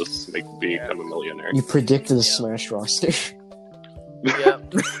 and you just become a millionaire. You predict the Smash roster. Yeah.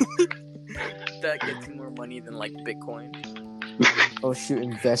 That gets you more money than, like, Bitcoin. Oh shoot,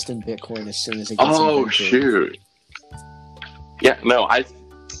 invest in Bitcoin as soon as it gets invented. Oh shoot. Yeah, no, I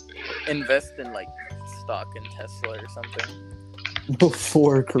invest in, like, stock in Tesla or something.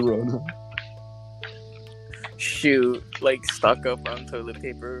 Before Corona. Shoot, like, stock up on toilet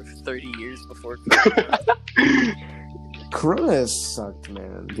paper 30 years before Corona. Corona sucked,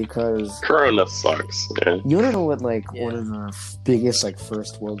 man, because... Corona sucks, yeah. You wanna know what, like, one of the biggest, like,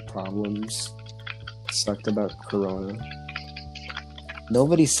 first world problems sucked about Corona?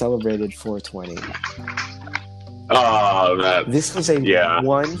 Nobody celebrated 420. Oh, man. This was a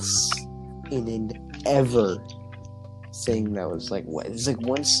once in an ever thing that was like what? It's like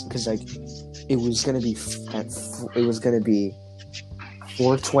once because like it was gonna be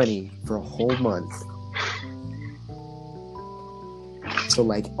 420 for a whole month. So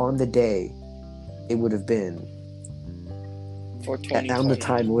like on the day, it would have been 420. On the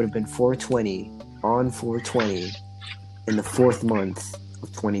time, it would have been 420 on 420 in the 4th month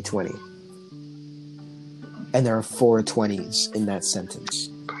of 2020. And there are 420s in that sentence.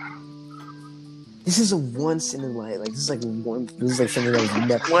 This is a once in a life. Like this is like something that was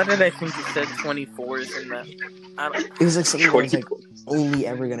never. Why did I think you said 24s in that? It was like something that was like only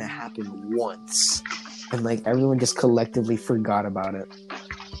ever gonna happen once, and like everyone just collectively forgot about it.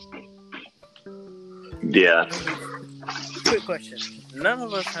 Yeah. Quick question: none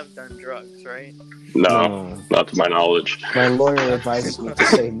of us have done drugs, right? No, not to my knowledge. My lawyer advises me to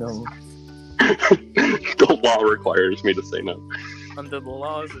say no. The law requires me to say no. Under the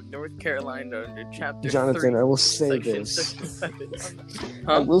laws of North Carolina, under Chapter Jonathan, 3, I will say Section this. 67.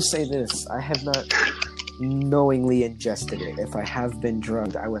 I will say this. I have not knowingly ingested it. If I have been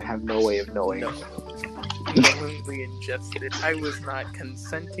drugged, I would have no way of knowing. No. Knowingly ingested it. I was not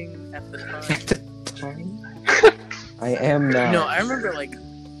consenting at the time. I am not. No, I remember like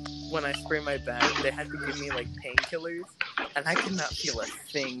when I sprained my back, they had to give me like painkillers, and I could not feel a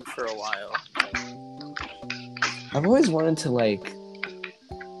thing for a while. I've always wanted to like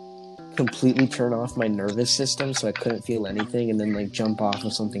completely turn off my nervous system so I couldn't feel anything, and then like jump off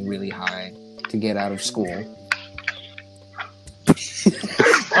of something really high to get out of school.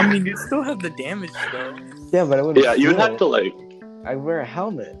 I mean, you still have the damage though. Yeah, but I wouldn't. Yeah, you'd have to like. I'd wear a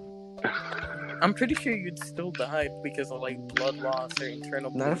helmet. I'm pretty sure you'd still die because of like blood loss or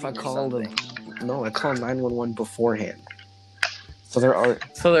internal. Not if I bleeding or call something. No, I call 911 beforehand. So they're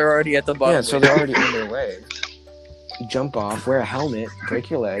already at the bottom. Yeah, so they're already on their way. Jump off, wear a helmet, break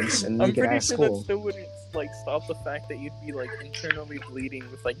your legs, and you get out of school. I'm pretty sure that still wouldn't like stop the fact that you'd be like internally bleeding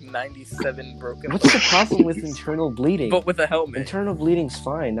with like 97 broken. What's the problem with internal bleeding? But with a helmet. Internal bleeding's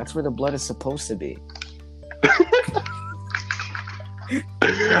fine. That's where the blood is supposed to be.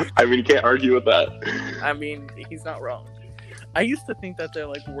 I mean, you can't argue with that. I mean, he's not wrong. I used to think that there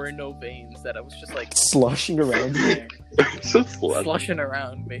like were no veins, that I was just like sloshing around there. Slushing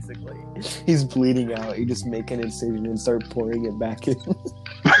around, basically. He's bleeding out. You just make an incision and start pouring it back in.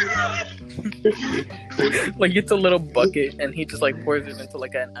 Like it's a little bucket, and he just like pours it into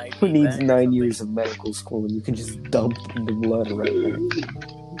like an IV. Who needs 9 years of medical school and you can just dump the blood right there?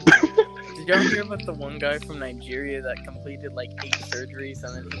 Did y'all hear about the one guy from Nigeria that completed like 8 surgeries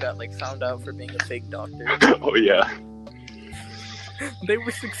and then he got like found out for being a fake doctor? Oh yeah. They were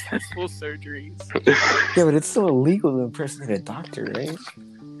successful surgeries. Yeah, but it's still illegal to impersonate a doctor, right?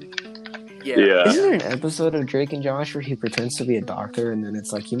 Yeah. Isn't there an episode of Drake and Josh where he pretends to be a doctor and then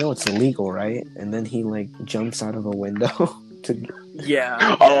it's like, it's illegal, right? And then he like jumps out of a window to... Yeah.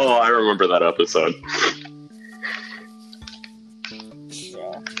 Oh, I remember that episode.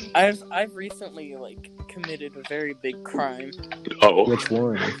 Yeah. I've recently like committed a very big crime. Oh. Which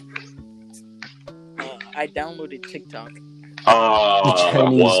one? I downloaded TikTok.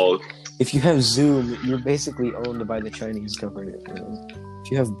 Well, if you have Zoom, you're basically owned by the Chinese government. If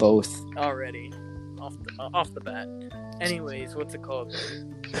you have both already, off the bat. Anyways, what's it called?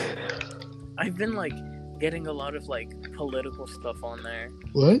 I've been like getting a lot of like political stuff on there.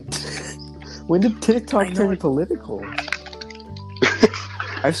 What? When did TikTok turn political?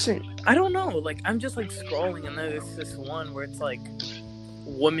 I've seen. I don't know. Like I'm just like scrolling, and there's this one where it's like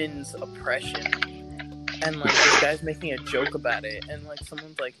women's oppression. And, like, this guy's making a joke about it, and, like,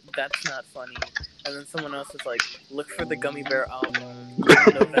 someone's like, that's not funny. And then someone else is like, look for the Gummy Bear album,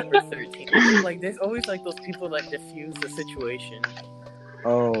 November 13th. Like, there's always, like, those people that diffuse the situation.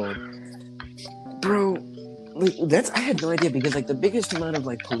 Oh. Bro, I had no idea, because, like, the biggest amount of,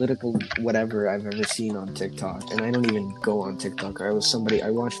 like, political whatever I've ever seen on TikTok, and I don't even go on TikTok, I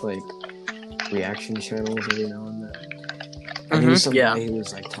watched, like, reaction channels every now and then. And he was some guy who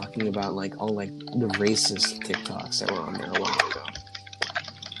was like talking about like all like the racist TikToks that were on there a while ago.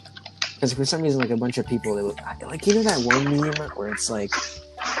 Because for some reason, like a bunch of people, they would like that one meme where it's like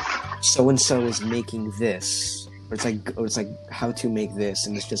so and so is making this, or it's like how to make this,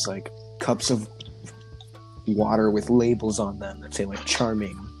 and it's just like cups of water with labels on them that say like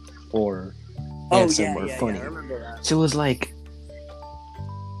charming or handsome or funny. Yeah, I remember that. So it was like.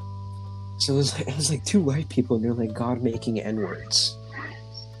 So it was like 2 white people, and they're like God making N-words,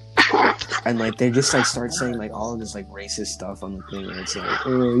 and like they just like start saying like all of this like racist stuff on the thing, and it's like,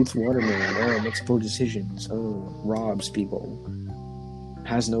 oh, eats watermelon, oh, makes poor decisions, oh, robs people,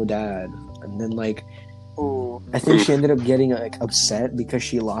 has no dad, and then like Ooh. I think she ended up getting like upset because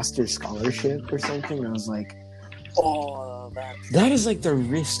she lost her scholarship or something. And I was like, Oh, that is like the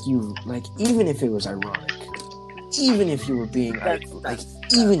risk you like. Even if it was ironic, even if you were being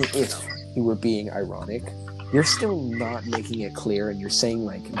even if you were being ironic, you're still not making it clear, and you're saying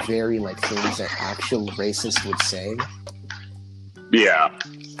like very like things that actual racists would say. Yeah.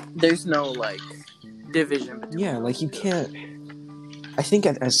 There's no like division between Yeah, like you can't. I think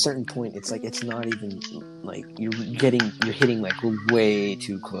at a certain point, it's like it's not even like you're hitting like way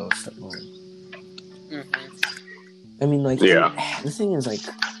too close to home. I mean, like the thing is like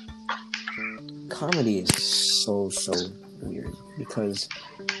comedy is so weird because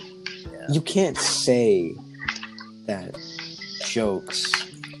you can't say that jokes.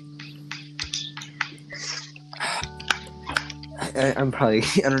 I'm probably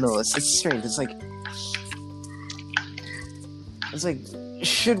I don't know. It's strange. It's like,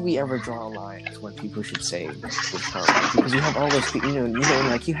 should we ever draw a line as when people should say this comedy? Because you have all those people,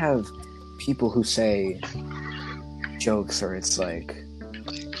 like you have people who say jokes, or it's like,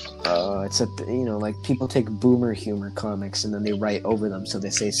 like people take boomer humor comics and then they write over them, so they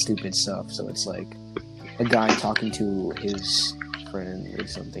say stupid stuff. So it's like a guy talking to his friend or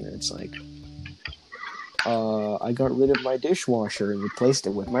something, and it's like, I got rid of my dishwasher and replaced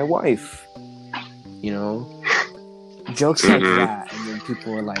it with my wife. Jokes like that, and then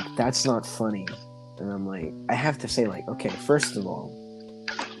people are like, that's not funny. And I'm like, I have to say, like, okay, first of all,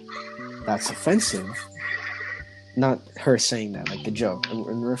 that's offensive. Not her saying that, like the joke.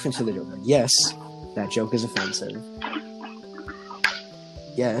 In reference to the joke, like, yes, that joke is offensive.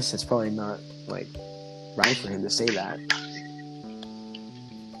 Yes, it's probably not, like, right for him to say that.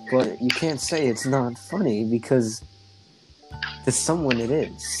 But you can't say it's not funny because to someone it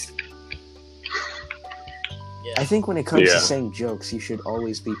is. I think when it comes to saying jokes, you should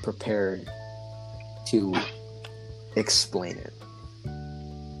always be prepared to explain it.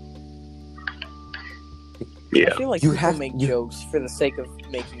 I feel like you have to make jokes for the sake of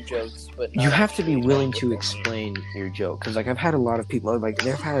making jokes, but you have to be willing to explain your joke. Because, like, I've had a lot of people, like,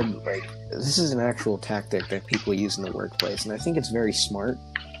 they've had, like, this is an actual tactic that people use in the workplace, and I think it's very smart.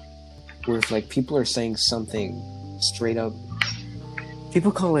 Where if, like, people are saying something straight up,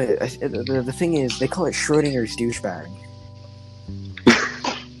 people call it, the thing is, they call it Schrodinger's douchebag.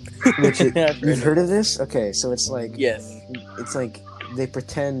 You've heard of this? Okay, so it's like... Yes. It's like they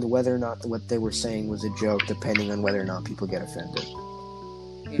pretend whether or not what they were saying was a joke, depending on whether or not people get offended.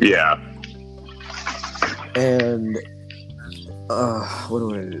 Yeah. And...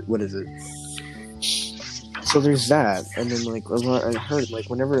 what is it? So there's that, and then, like, a lot, I heard, like,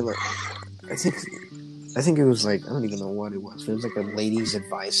 whenever, like... I think it was like, I don't even know what it was. It was like a ladies'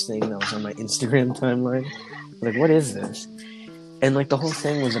 advice thing that was on my Instagram timeline. Like, what is this? And like the whole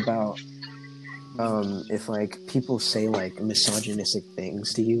thing was about if like people say like misogynistic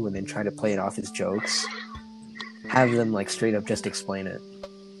things to you and then try to play it off as jokes, have them like straight up just explain it.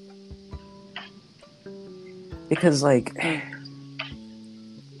 Because like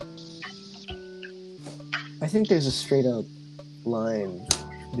I think there's a straight up line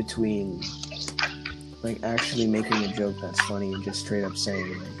between like actually making a joke that's funny and just straight up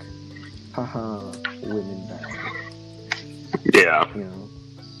saying like, haha, women bad. Yeah.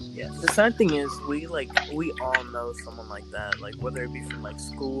 Yeah. The sad thing is, we all know someone like that, like whether it be from like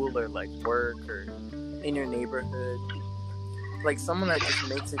school or like work or in your neighborhood, like someone that just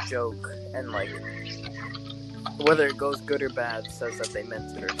makes a joke and like whether it goes good or bad says that they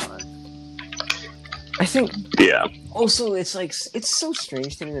meant it or not. I think. Yeah. Also, it's like it's so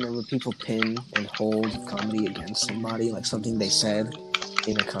strange to me whenever people pin and hold comedy against somebody, like something they said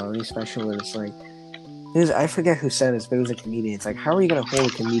in a comedy special, and it's like. I forget who said this, but it was a comedian. It's like, how are you going to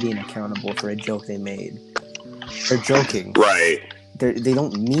hold a comedian accountable for a joke they made? They're joking. Right. They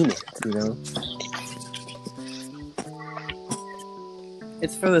don't mean it, you know?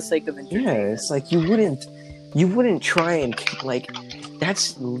 It's for the sake of entertainment. Yeah, it's like, you wouldn't try and, like,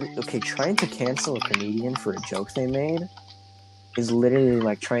 that's, okay, trying to cancel a comedian for a joke they made is literally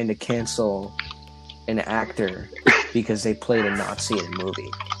like trying to cancel an actor because they played a Nazi in a movie.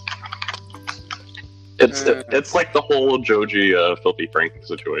 It's like the whole Joji Filthy Frank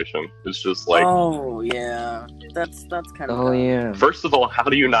situation. It's just like, oh yeah, that's kind of dumb. Yeah. First of all, how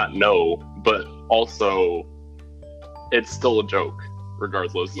do you not know? But also, it's still a joke,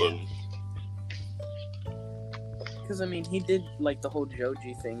 regardless of. Because I mean, he did like the whole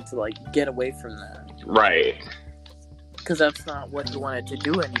Joji thing to like get away from that, right? Because that's not what he wanted to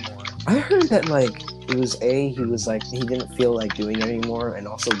do anymore. I heard that like it was he was like he didn't feel like doing it anymore, and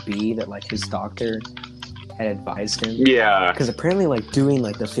also B that like his doctor had advised him. Yeah. Because apparently, like, doing,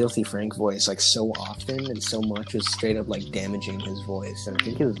 like, the Filthy Frank voice, like, so often and so much was straight up, like, damaging his voice. And I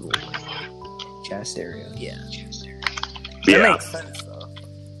think it was, like, chest area. Yeah. Yeah. That makes sense, though.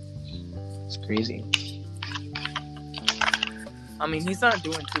 It's crazy. I mean, he's not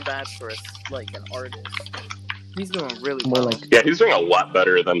doing too bad for, like, an artist. He's doing really More well. like... Yeah, he's doing a lot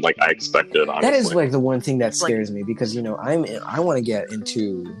better than, like, I expected, honestly. That is, like, the one thing that scares me. Because, you know, I want to get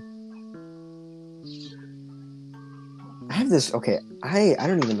into... I have this... Okay, I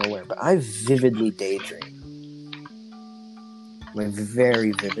don't even know where, but I vividly daydream. Like,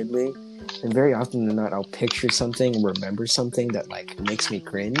 very vividly. And very often than not, I'll picture something and remember something that, like, makes me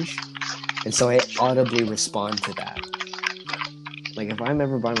cringe. And so I audibly respond to that. Like, if I'm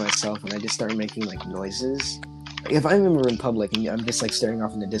ever by myself and I just start making, like, noises... Like, if I'm ever in public and I'm just, like, staring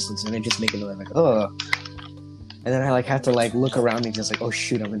off in the distance and I just make a noise, like, ugh... And then I, like, have to, like, look around me just like, oh,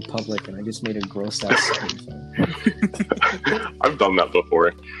 shoot, I'm in public and I just made a grossed-out sound. I've done that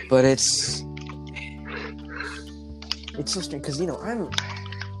before. But it's so strange, because, you know,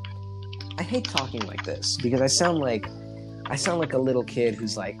 I hate talking like this, because I sound like a little kid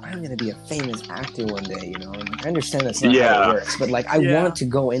who's like, I'm gonna be a famous actor one day, you know, and like, I understand that's not how it works, but like, I want to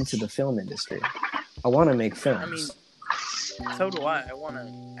go into the film industry. I want to make films. I mean, so do I. I want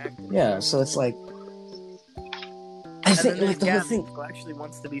to act. Yeah, so it's like, I think like the whole thing who actually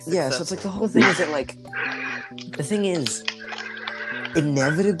wants to be successful. Yeah, so it's like the whole thing is that like, the thing is,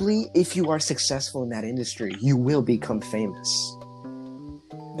 inevitably, if you are successful in that industry, you will become famous.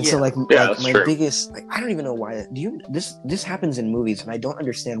 And so like my true. biggest, like, I don't even know why. This happens in movies, and I don't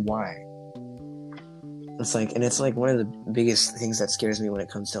understand why. It's like, and it's like one of the biggest things that scares me when it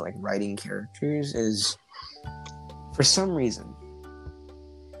comes to like writing characters is, for some reason,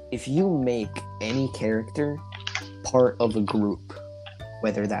 if you make any character part of a group,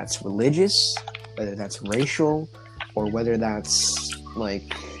 whether that's religious, whether that's racial, or whether that's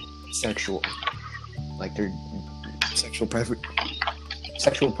like sexual, like their sexual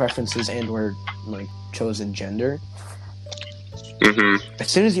preferences and or like chosen gender. Mm-hmm. As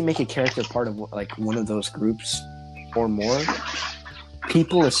soon as you make a character part of like one of those groups or more,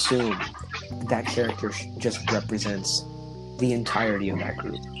 people assume that character just represents the entirety of that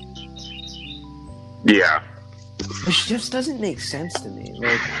group. Yeah. Which just doesn't make sense to me.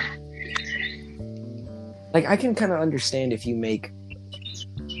 Like I can kind of understand if you make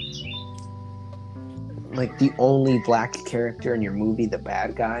like the only black character in your movie the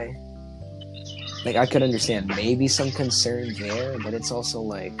bad guy. Like I could understand maybe some concern there, but it's also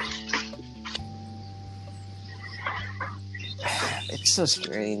like it's so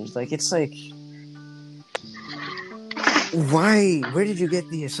strange. Like it's like why? Where did you get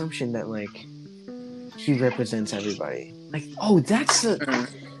the assumption that like he represents everybody? Like that's the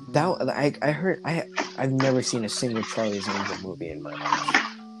that I heard I've never seen a single Charlie's Angels movie in my life.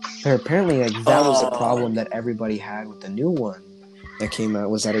 But apparently like that was a problem that everybody had with the new one that came out,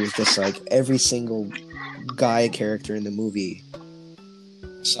 was that it was just like every single guy character in the movie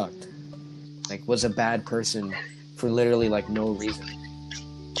sucked. Like was a bad person for literally like no reason.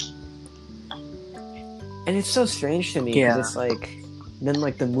 And it's so strange to me because it's like then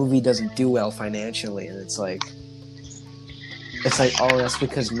like the movie doesn't do well financially, and it's like that's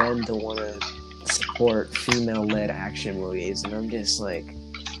because men don't want to support female-led action movies, and I'm just like,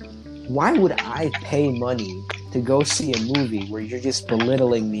 why would I pay money to go see a movie where you're just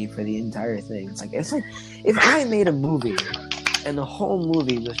belittling me for the entire thing? It's like if I made a movie and the whole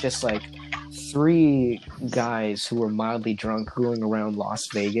movie was just like 3 guys who were mildly drunk going around Las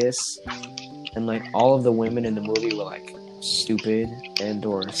Vegas, and like all of the women in the movie were like stupid and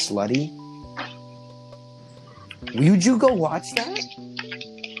or slutty, would you go watch that?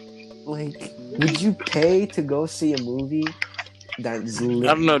 Like, would you pay to go see a movie that's I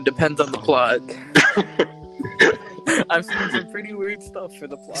don't know, depends on the plot. I've seen some pretty weird stuff for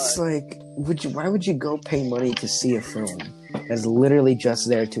the plot. It's like, why would you go pay money to see a film that's literally just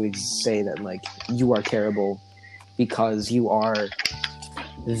there to say that like you are terrible because you are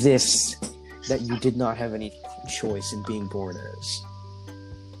this that you did not have any choice in being born as?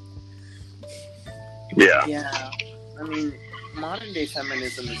 Yeah. I mean, modern day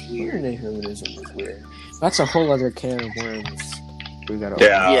feminism is weird. Modern day feminism is weird. That's a whole other can of worms. We gotta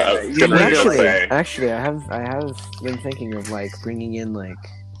actually, I have been thinking of like bringing in like,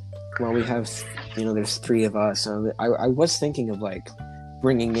 well, we have, you know, there's 3 of us. So I was thinking of like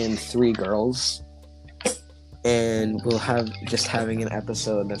bringing in 3 girls, and we'll having an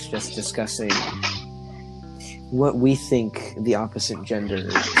episode that's just discussing what we think the opposite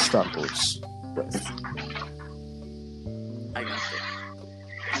gender struggles with. I got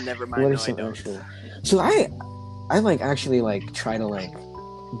it. Never mind. What No, is I some don't. actual? So I like actually like try to like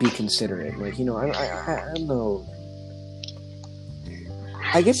be considerate. Like, you know, I don't know.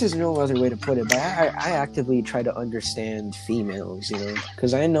 I guess there's no other way to put it, but I actively try to understand females, you know,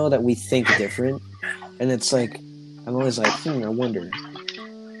 because I know that we think different, and it's like I'm always like, I wonder.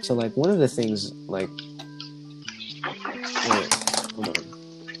 So like one of the things, like, wait, hold on.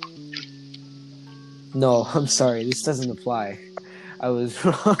 No, I'm sorry, this doesn't apply. I was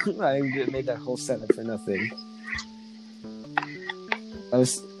wrong. I made that whole setup for nothing. I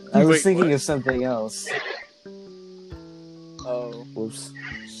was Wait, thinking what? of something else. Oh. Whoops.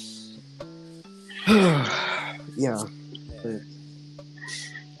 Yeah, but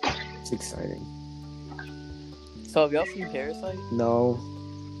it's exciting. So have y'all seen Parasite? No,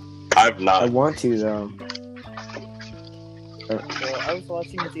 I've I not. want to though. Well, I was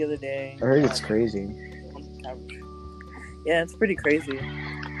watching it the other day. I heard it's crazy. On the couch. Yeah, it's pretty crazy.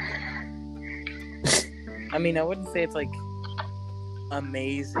 I mean, I wouldn't say it's like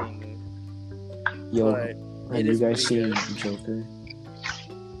amazing, Yo, but have it you is guys pretty seen Joker?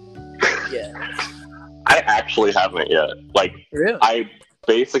 yeah. I actually haven't yet. Like, Really? I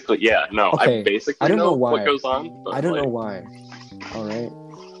basically, yeah, no, Okay, I basically I don't know what why. goes on. But I don't know why. All right,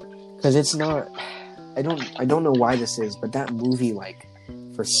 because it's not. I don't know why this is, but that movie, like,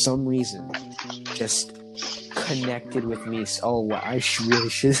 for some reason, just connected with me. Oh, wow, really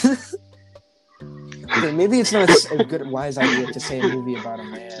should. Okay, maybe it's not a good, wise idea to say a movie about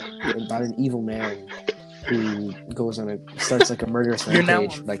an evil man who starts like a murderous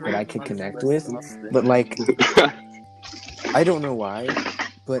rampage, like that I could connect with. But like, I don't know why,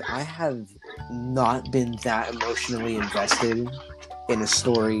 but I have not been that emotionally invested in a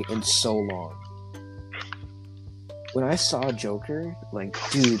story in so long. When I saw Joker, like,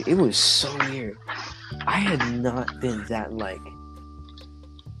 dude, it was so weird. I had not been that, like,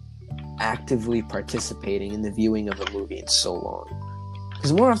 actively participating in the viewing of a movie in so long.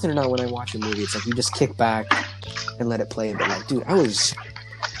 Because more often than not, when I watch a movie, it's like you just kick back and let it play. But, like, dude, I was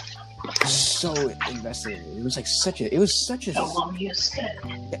so invested in it. It was like such a. It was an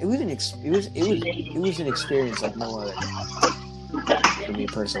experience like no other for me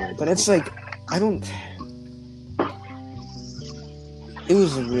personally. But it's like It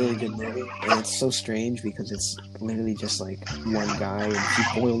was a really good movie, and it's so strange because it's literally just like one guy, and if you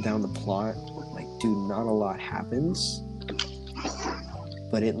boil down the plot, like, dude, not a lot happens,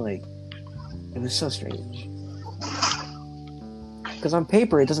 but it was so strange. Because on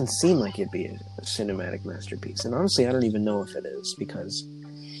paper, it doesn't seem like it'd be a cinematic masterpiece, and honestly, I don't even know if it is, because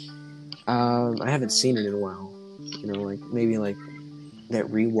I haven't seen it in a while. You know, like, maybe like that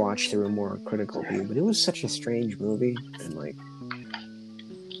rewatch through a more critical view, but it was such a strange movie, and like,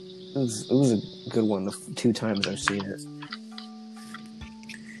 it was a good one the 2 times I've seen it.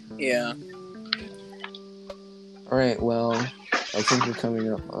 Yeah. Alright, well, I think we're coming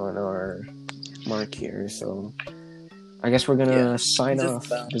up on our mark here, so I guess we're gonna sign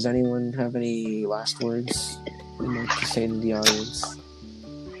off. Does anyone have any last words you'd like to say to the audience?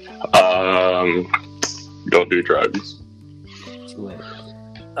 Don't do drugs. Too late.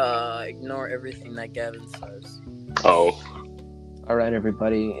 Ignore everything that Gavin says. Oh. Alright,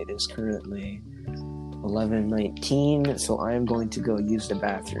 everybody, it is currently 11:19, so I am going to go use the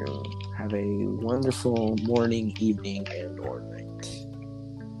bathroom. Have a wonderful morning, evening, and or night.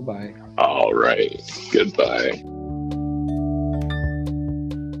 Goodbye. All right. Goodbye.